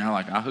messages and they're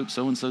like, I hope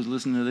so-and-so's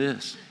listening to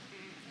this.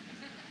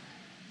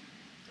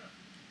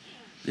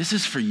 This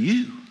is for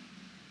you.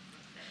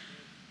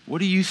 What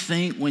do you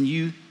think when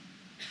you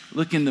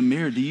look in the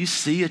mirror? Do you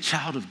see a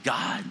child of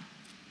God?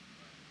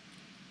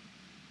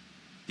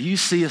 Do you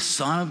see a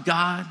son of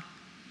God?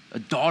 A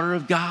daughter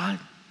of God?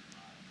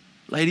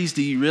 Ladies,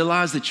 do you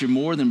realize that you're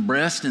more than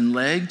breasts and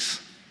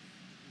legs?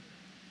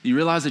 Do you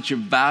realize that your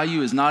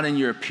value is not in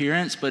your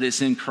appearance, but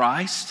it's in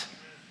Christ?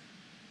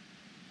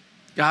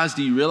 Guys,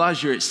 do you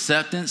realize your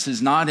acceptance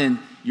is not in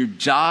your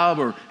job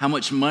or how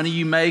much money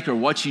you make or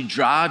what you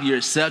drive? Your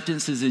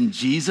acceptance is in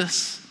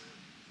Jesus.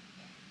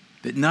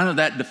 That none of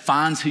that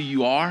defines who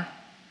you are.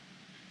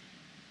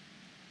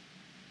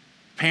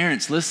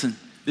 Parents, listen,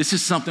 this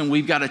is something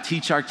we've got to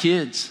teach our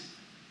kids.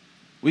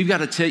 We've got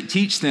to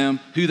teach them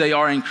who they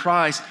are in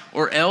Christ,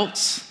 or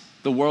else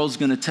the world's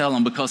going to tell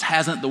them, because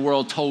hasn't the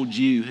world told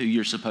you who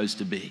you're supposed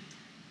to be?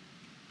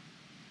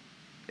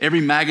 Every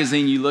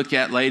magazine you look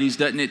at, ladies,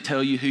 doesn't it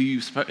tell you who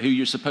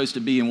you're supposed to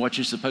be and what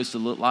you're supposed to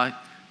look like?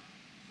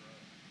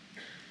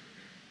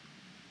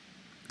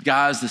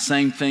 Guys, the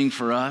same thing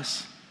for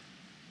us.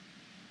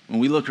 When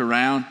we look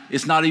around,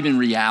 it's not even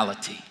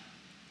reality.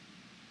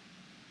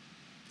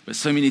 But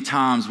so many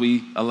times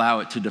we allow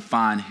it to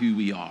define who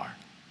we are.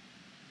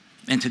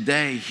 And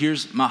today,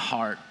 here's my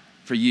heart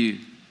for you,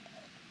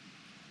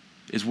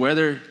 is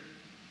whether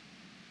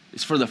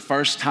it's for the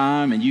first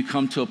time and you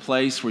come to a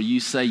place where you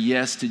say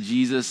yes to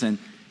Jesus and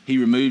he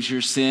removes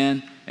your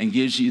sin and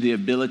gives you the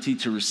ability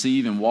to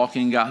receive and walk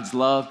in God's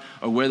love,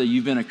 or whether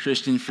you've been a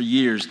Christian for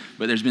years,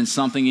 but there's been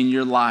something in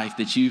your life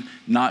that you've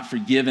not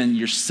forgiven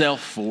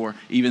yourself for,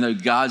 even though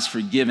God's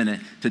forgiven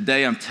it.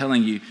 Today, I'm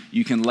telling you,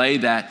 you can lay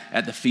that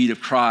at the feet of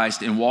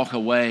Christ and walk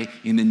away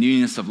in the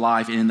newness of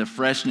life and in the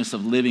freshness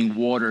of living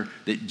water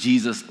that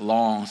Jesus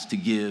longs to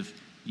give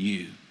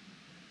you.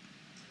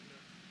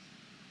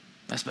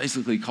 That's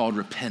basically called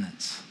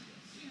repentance.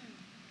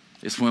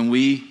 It's when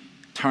we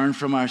turn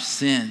from our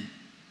sin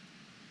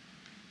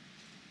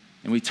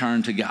and we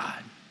turn to God.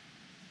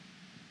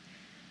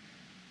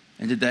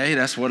 And today,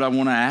 that's what I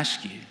want to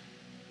ask you.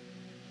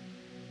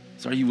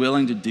 So are you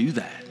willing to do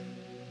that?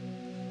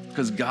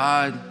 Because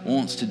God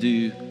wants to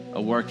do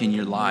a work in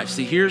your life.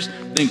 See, here's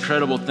the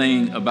incredible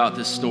thing about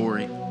this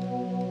story.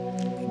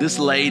 This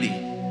lady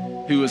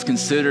who was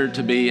considered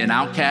to be an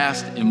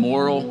outcast,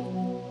 immoral,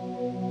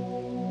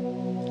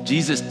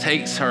 Jesus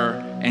takes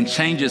her and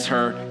changes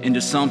her into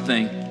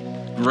something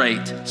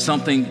great,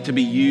 something to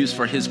be used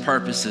for his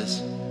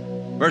purposes.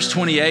 Verse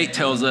 28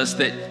 tells us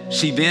that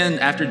she then,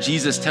 after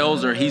Jesus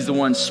tells her he's the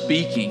one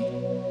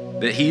speaking,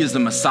 that he is the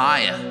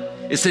Messiah,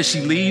 it says she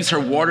leaves her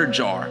water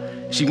jar.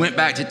 She went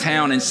back to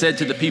town and said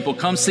to the people,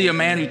 come see a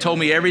man who told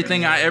me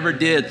everything I ever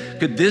did.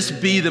 Could this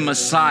be the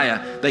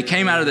Messiah? They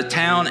came out of the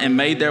town and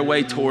made their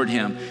way toward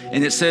him.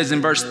 And it says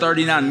in verse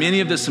 39, many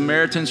of the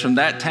Samaritans from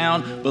that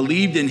town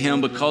believed in him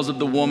because of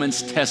the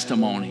woman's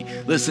testimony.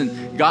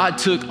 Listen, God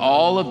took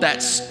all of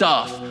that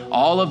stuff,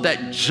 all of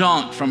that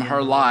junk from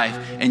her life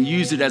and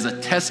used it as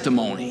a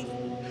testimony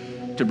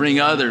to bring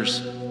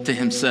others to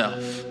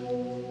himself.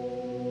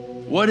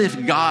 What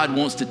if God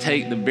wants to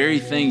take the very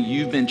thing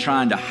you've been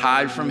trying to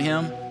hide from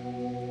him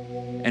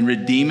and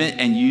redeem it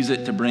and use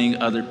it to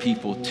bring other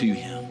people to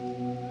him?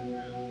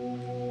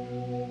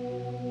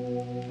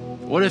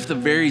 What if the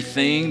very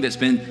thing that's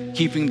been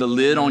keeping the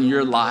lid on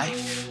your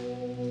life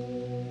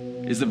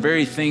is the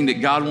very thing that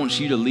God wants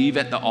you to leave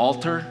at the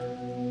altar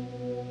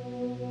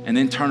and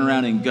then turn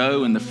around and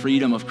go in the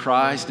freedom of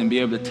Christ and be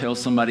able to tell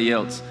somebody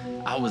else,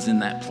 I was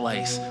in that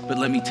place, but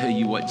let me tell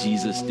you what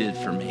Jesus did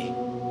for me.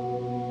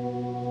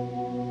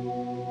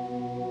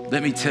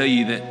 Let me tell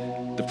you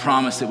that the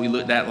promise that we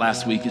looked at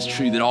last week is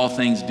true, that all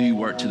things do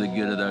work to the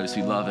good of those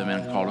who love him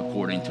and are called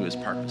according to his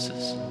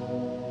purposes.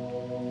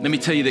 Let me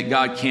tell you that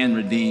God can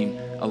redeem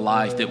a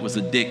life that was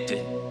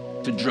addicted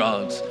to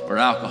drugs or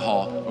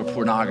alcohol or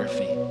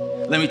pornography.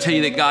 Let me tell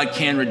you that God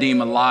can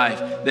redeem a life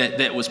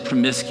that was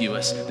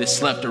promiscuous, that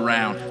slept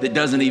around, that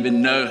doesn't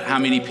even know how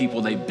many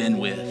people they've been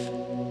with.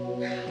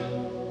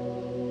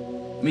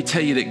 Let me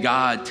tell you that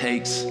God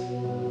takes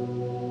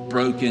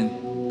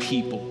broken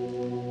people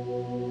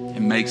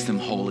and makes them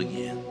whole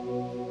again.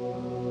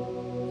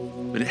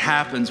 But it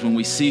happens when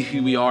we see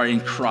who we are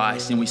in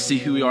Christ, and we see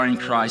who we are in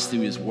Christ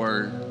through his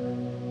word.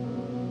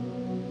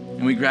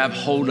 And we grab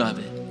hold of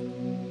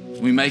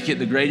it. We make it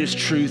the greatest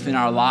truth in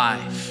our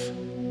life.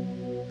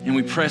 And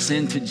we press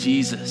into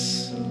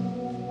Jesus.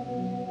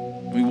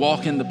 We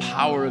walk in the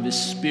power of his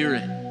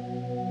Spirit.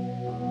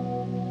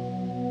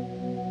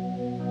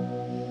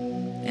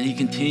 And he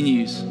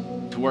continues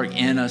to work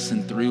in us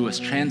and through us,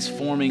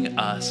 transforming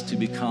us to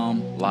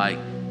become like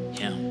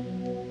him.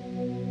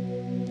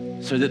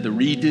 So that the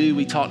redo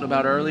we talked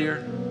about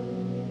earlier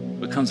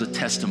becomes a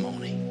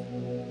testimony.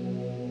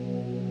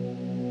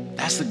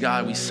 That's the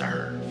God we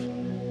serve.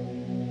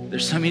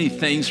 There's so many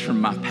things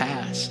from my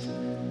past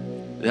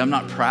that I'm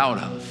not proud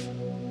of.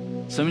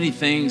 So many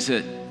things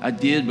that I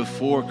did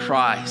before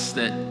Christ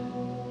that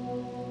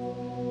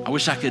I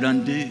wish I could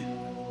undo.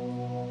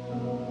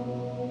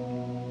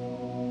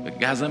 But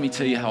guys, let me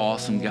tell you how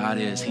awesome God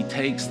is. He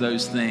takes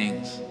those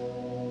things,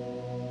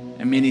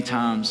 and many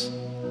times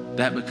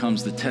that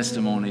becomes the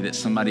testimony that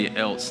somebody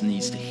else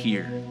needs to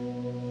hear.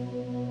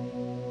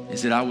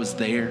 Is that I was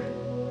there,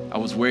 I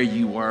was where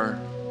you were,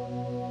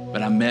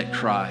 but I met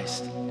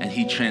Christ and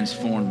he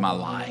transformed my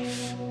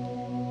life.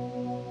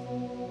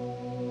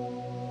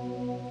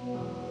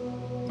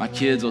 My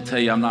kids will tell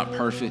you I'm not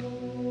perfect.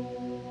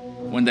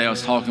 One day I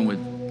was talking with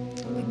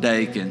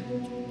Dake, and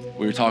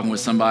we were talking with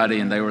somebody,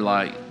 and they were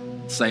like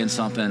saying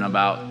something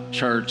about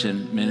church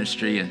and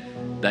ministry,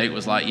 and Dake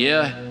was like,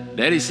 yeah,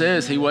 Daddy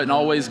says he wasn't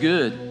always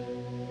good.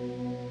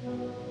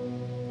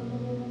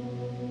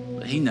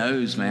 But he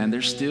knows, man,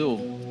 there's still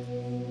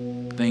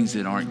things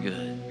that aren't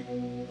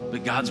good,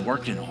 but God's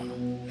working on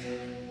them.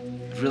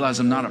 I've realized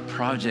I'm not a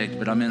project,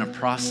 but I'm in a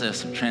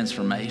process of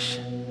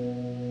transformation.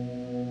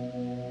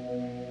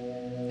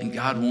 And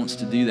God wants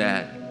to do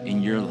that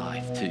in your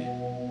life too.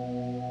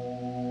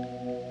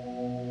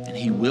 And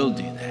he will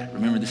do that.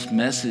 Remember, this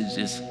message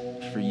is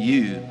for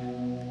you,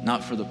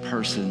 not for the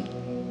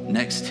person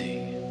next to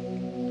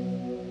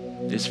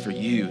you. It's for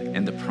you.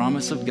 And the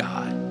promise of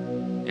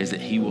God is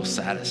that he will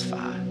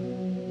satisfy.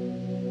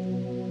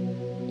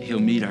 He'll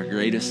meet our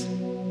greatest,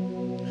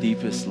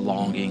 deepest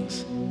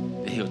longings,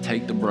 that he'll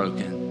take the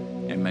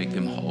broken and make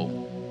them whole.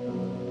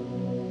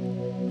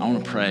 I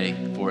want to pray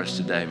for us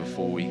today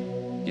before we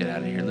get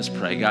out of here. Let's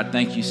pray. God,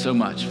 thank you so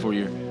much for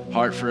your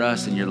heart for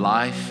us and your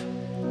life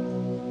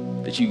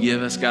that you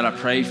give us. God, I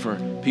pray for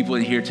people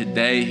in here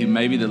today who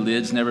maybe the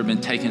lid's never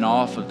been taken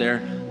off of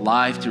their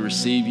life to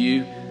receive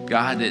you.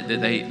 God, that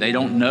they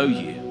don't know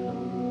you.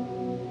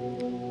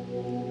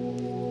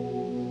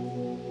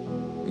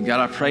 And God,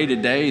 I pray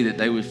today that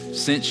they would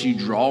sense you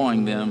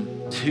drawing them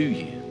to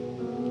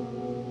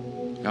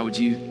you. God, would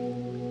you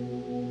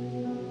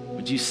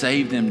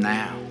save them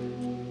now?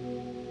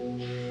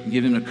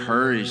 Give them the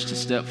courage to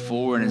step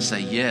forward and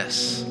say,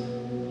 yes,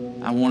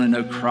 I want to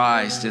know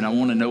Christ, and I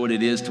want to know what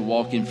it is to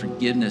walk in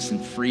forgiveness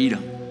and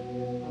freedom.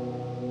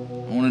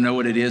 I want to know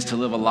what it is to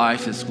live a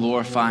life that's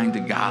glorifying to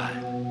God.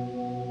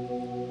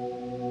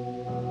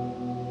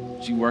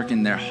 Would you work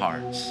in their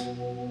hearts?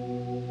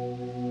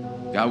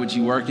 God, would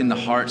you work in the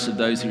hearts of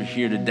those who are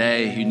here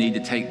today who need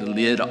to take the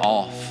lid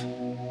off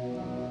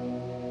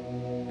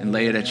and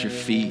lay it at your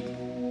feet?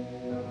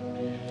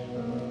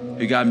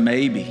 Who, God,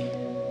 maybe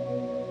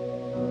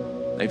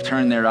they've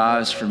turned their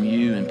eyes from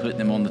you and put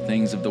them on the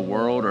things of the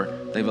world, or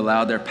they've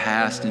allowed their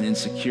past and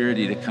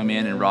insecurity to come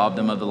in and rob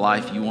them of the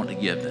life you want to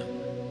give them.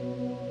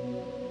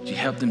 Would you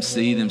help them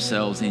see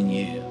themselves in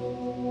you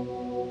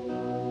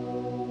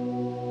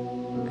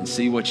and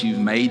see what you've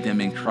made them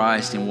in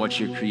Christ and what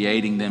you're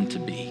creating them to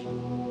be?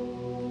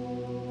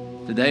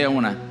 Today I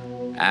want to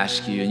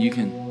ask you, and you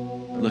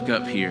can look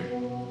up here,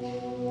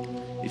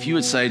 if you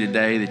would say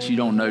today that you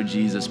don't know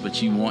Jesus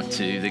but you want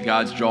to, that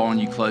God's drawing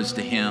you close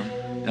to him.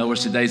 In other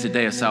words, today's the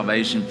day of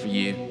salvation for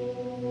you.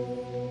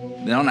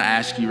 Then I want to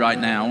ask you right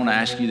now, I want to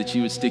ask you that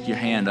you would stick your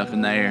hand up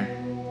in the air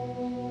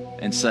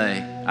and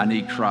say, I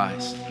need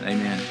Christ.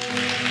 Amen.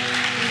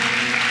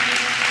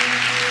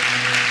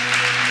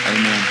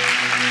 Amen.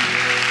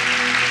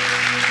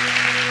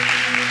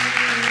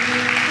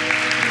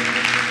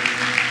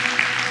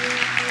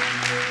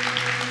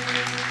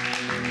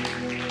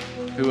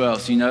 Who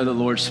else? You know the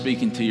Lord's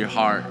speaking to your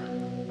heart.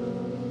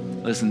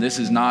 Listen, this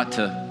is not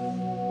to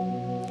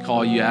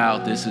call you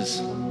out. This is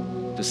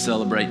to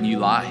celebrate new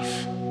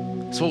life.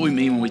 That's what we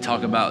mean when we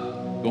talk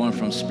about going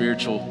from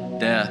spiritual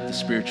death to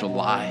spiritual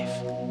life.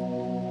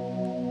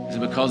 Is it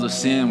because of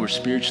sin we're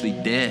spiritually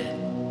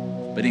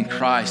dead, but in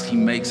Christ he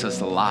makes us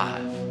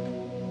alive.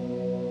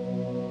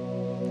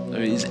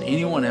 Is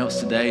anyone else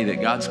today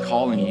that God's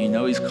calling you? You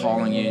know he's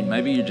calling you.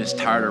 Maybe you're just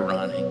tired of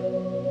running.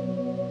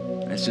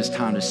 And it's just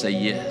time to say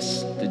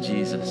yes to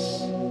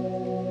Jesus.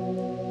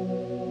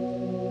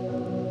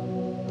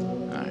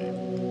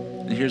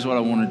 And here's what I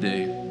want to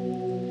do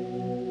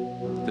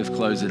to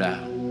close it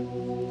out.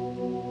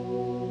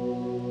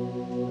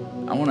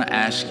 I want to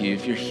ask you,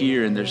 if you're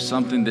here and there's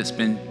something that's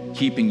been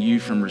keeping you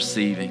from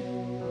receiving,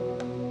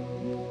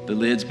 the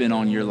lid's been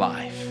on your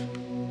life.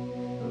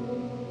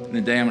 And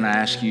today I'm going to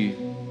ask you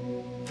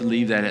to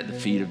leave that at the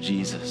feet of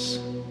Jesus.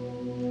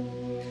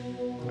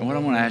 And what I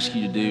want to ask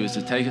you to do is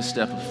to take a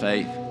step of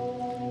faith,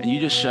 and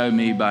you just show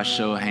me by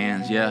show of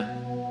hands, yeah,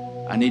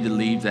 I need to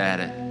leave that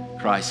at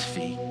Christ's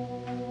feet.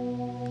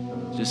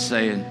 Just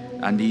saying,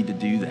 I need to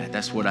do that.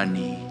 That's what I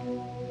need.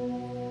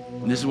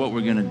 And this is what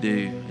we're going to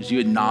do. As you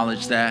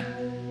acknowledge that,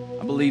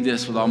 I believe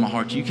this with all my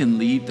heart. You can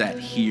leave that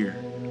here.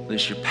 Whether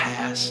it's your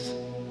past,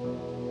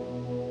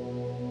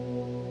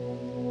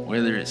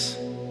 whether it's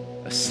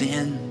a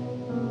sin,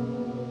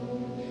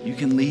 you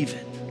can leave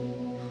it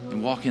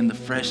and walk in the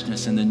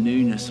freshness and the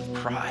newness of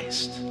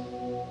Christ.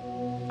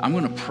 I'm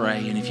going to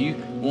pray, and if you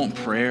want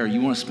prayer, or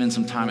you want to spend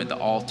some time at the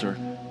altar,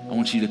 I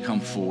want you to come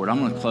forward. I'm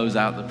going to close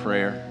out the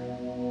prayer.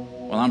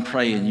 While I'm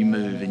praying, you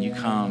move and you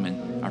come,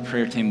 and our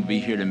prayer team will be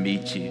here to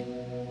meet you.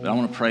 But I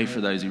want to pray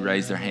for those who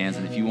raise their hands.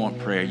 And if you want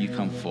prayer, you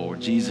come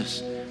forward.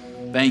 Jesus,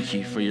 thank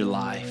you for your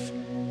life.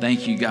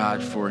 Thank you,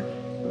 God, for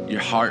your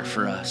heart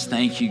for us.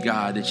 Thank you,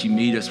 God, that you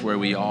meet us where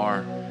we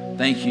are.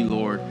 Thank you,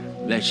 Lord,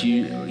 that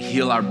you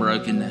heal our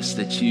brokenness,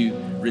 that you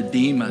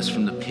redeem us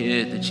from the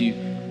pit, that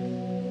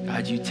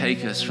God, you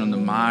take us from the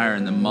mire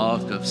and the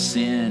muck of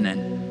sin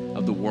and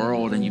of the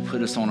world, and you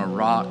put us on a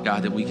rock,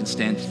 God, that we can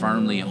stand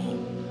firmly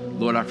on.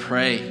 Lord, I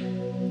pray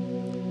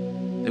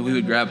that we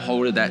would grab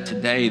hold of that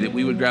today, that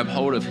we would grab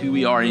hold of who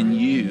we are in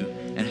you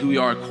and who we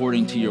are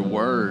according to your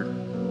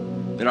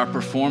word, that our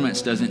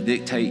performance doesn't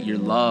dictate your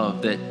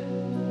love, that,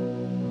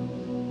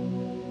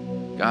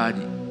 God,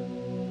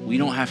 we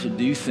don't have to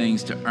do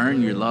things to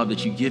earn your love,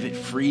 that you give it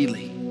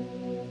freely.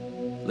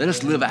 Let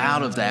us live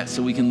out of that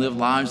so we can live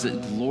lives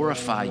that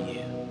glorify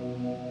you.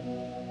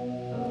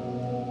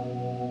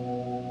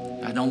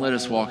 God, don't let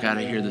us walk out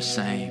of here the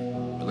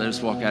same, but let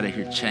us walk out of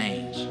here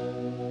changed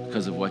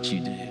because of what you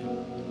do.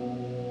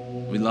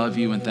 We love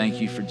you and thank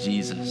you for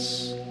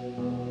Jesus.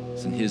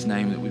 It's in his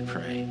name that we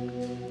pray.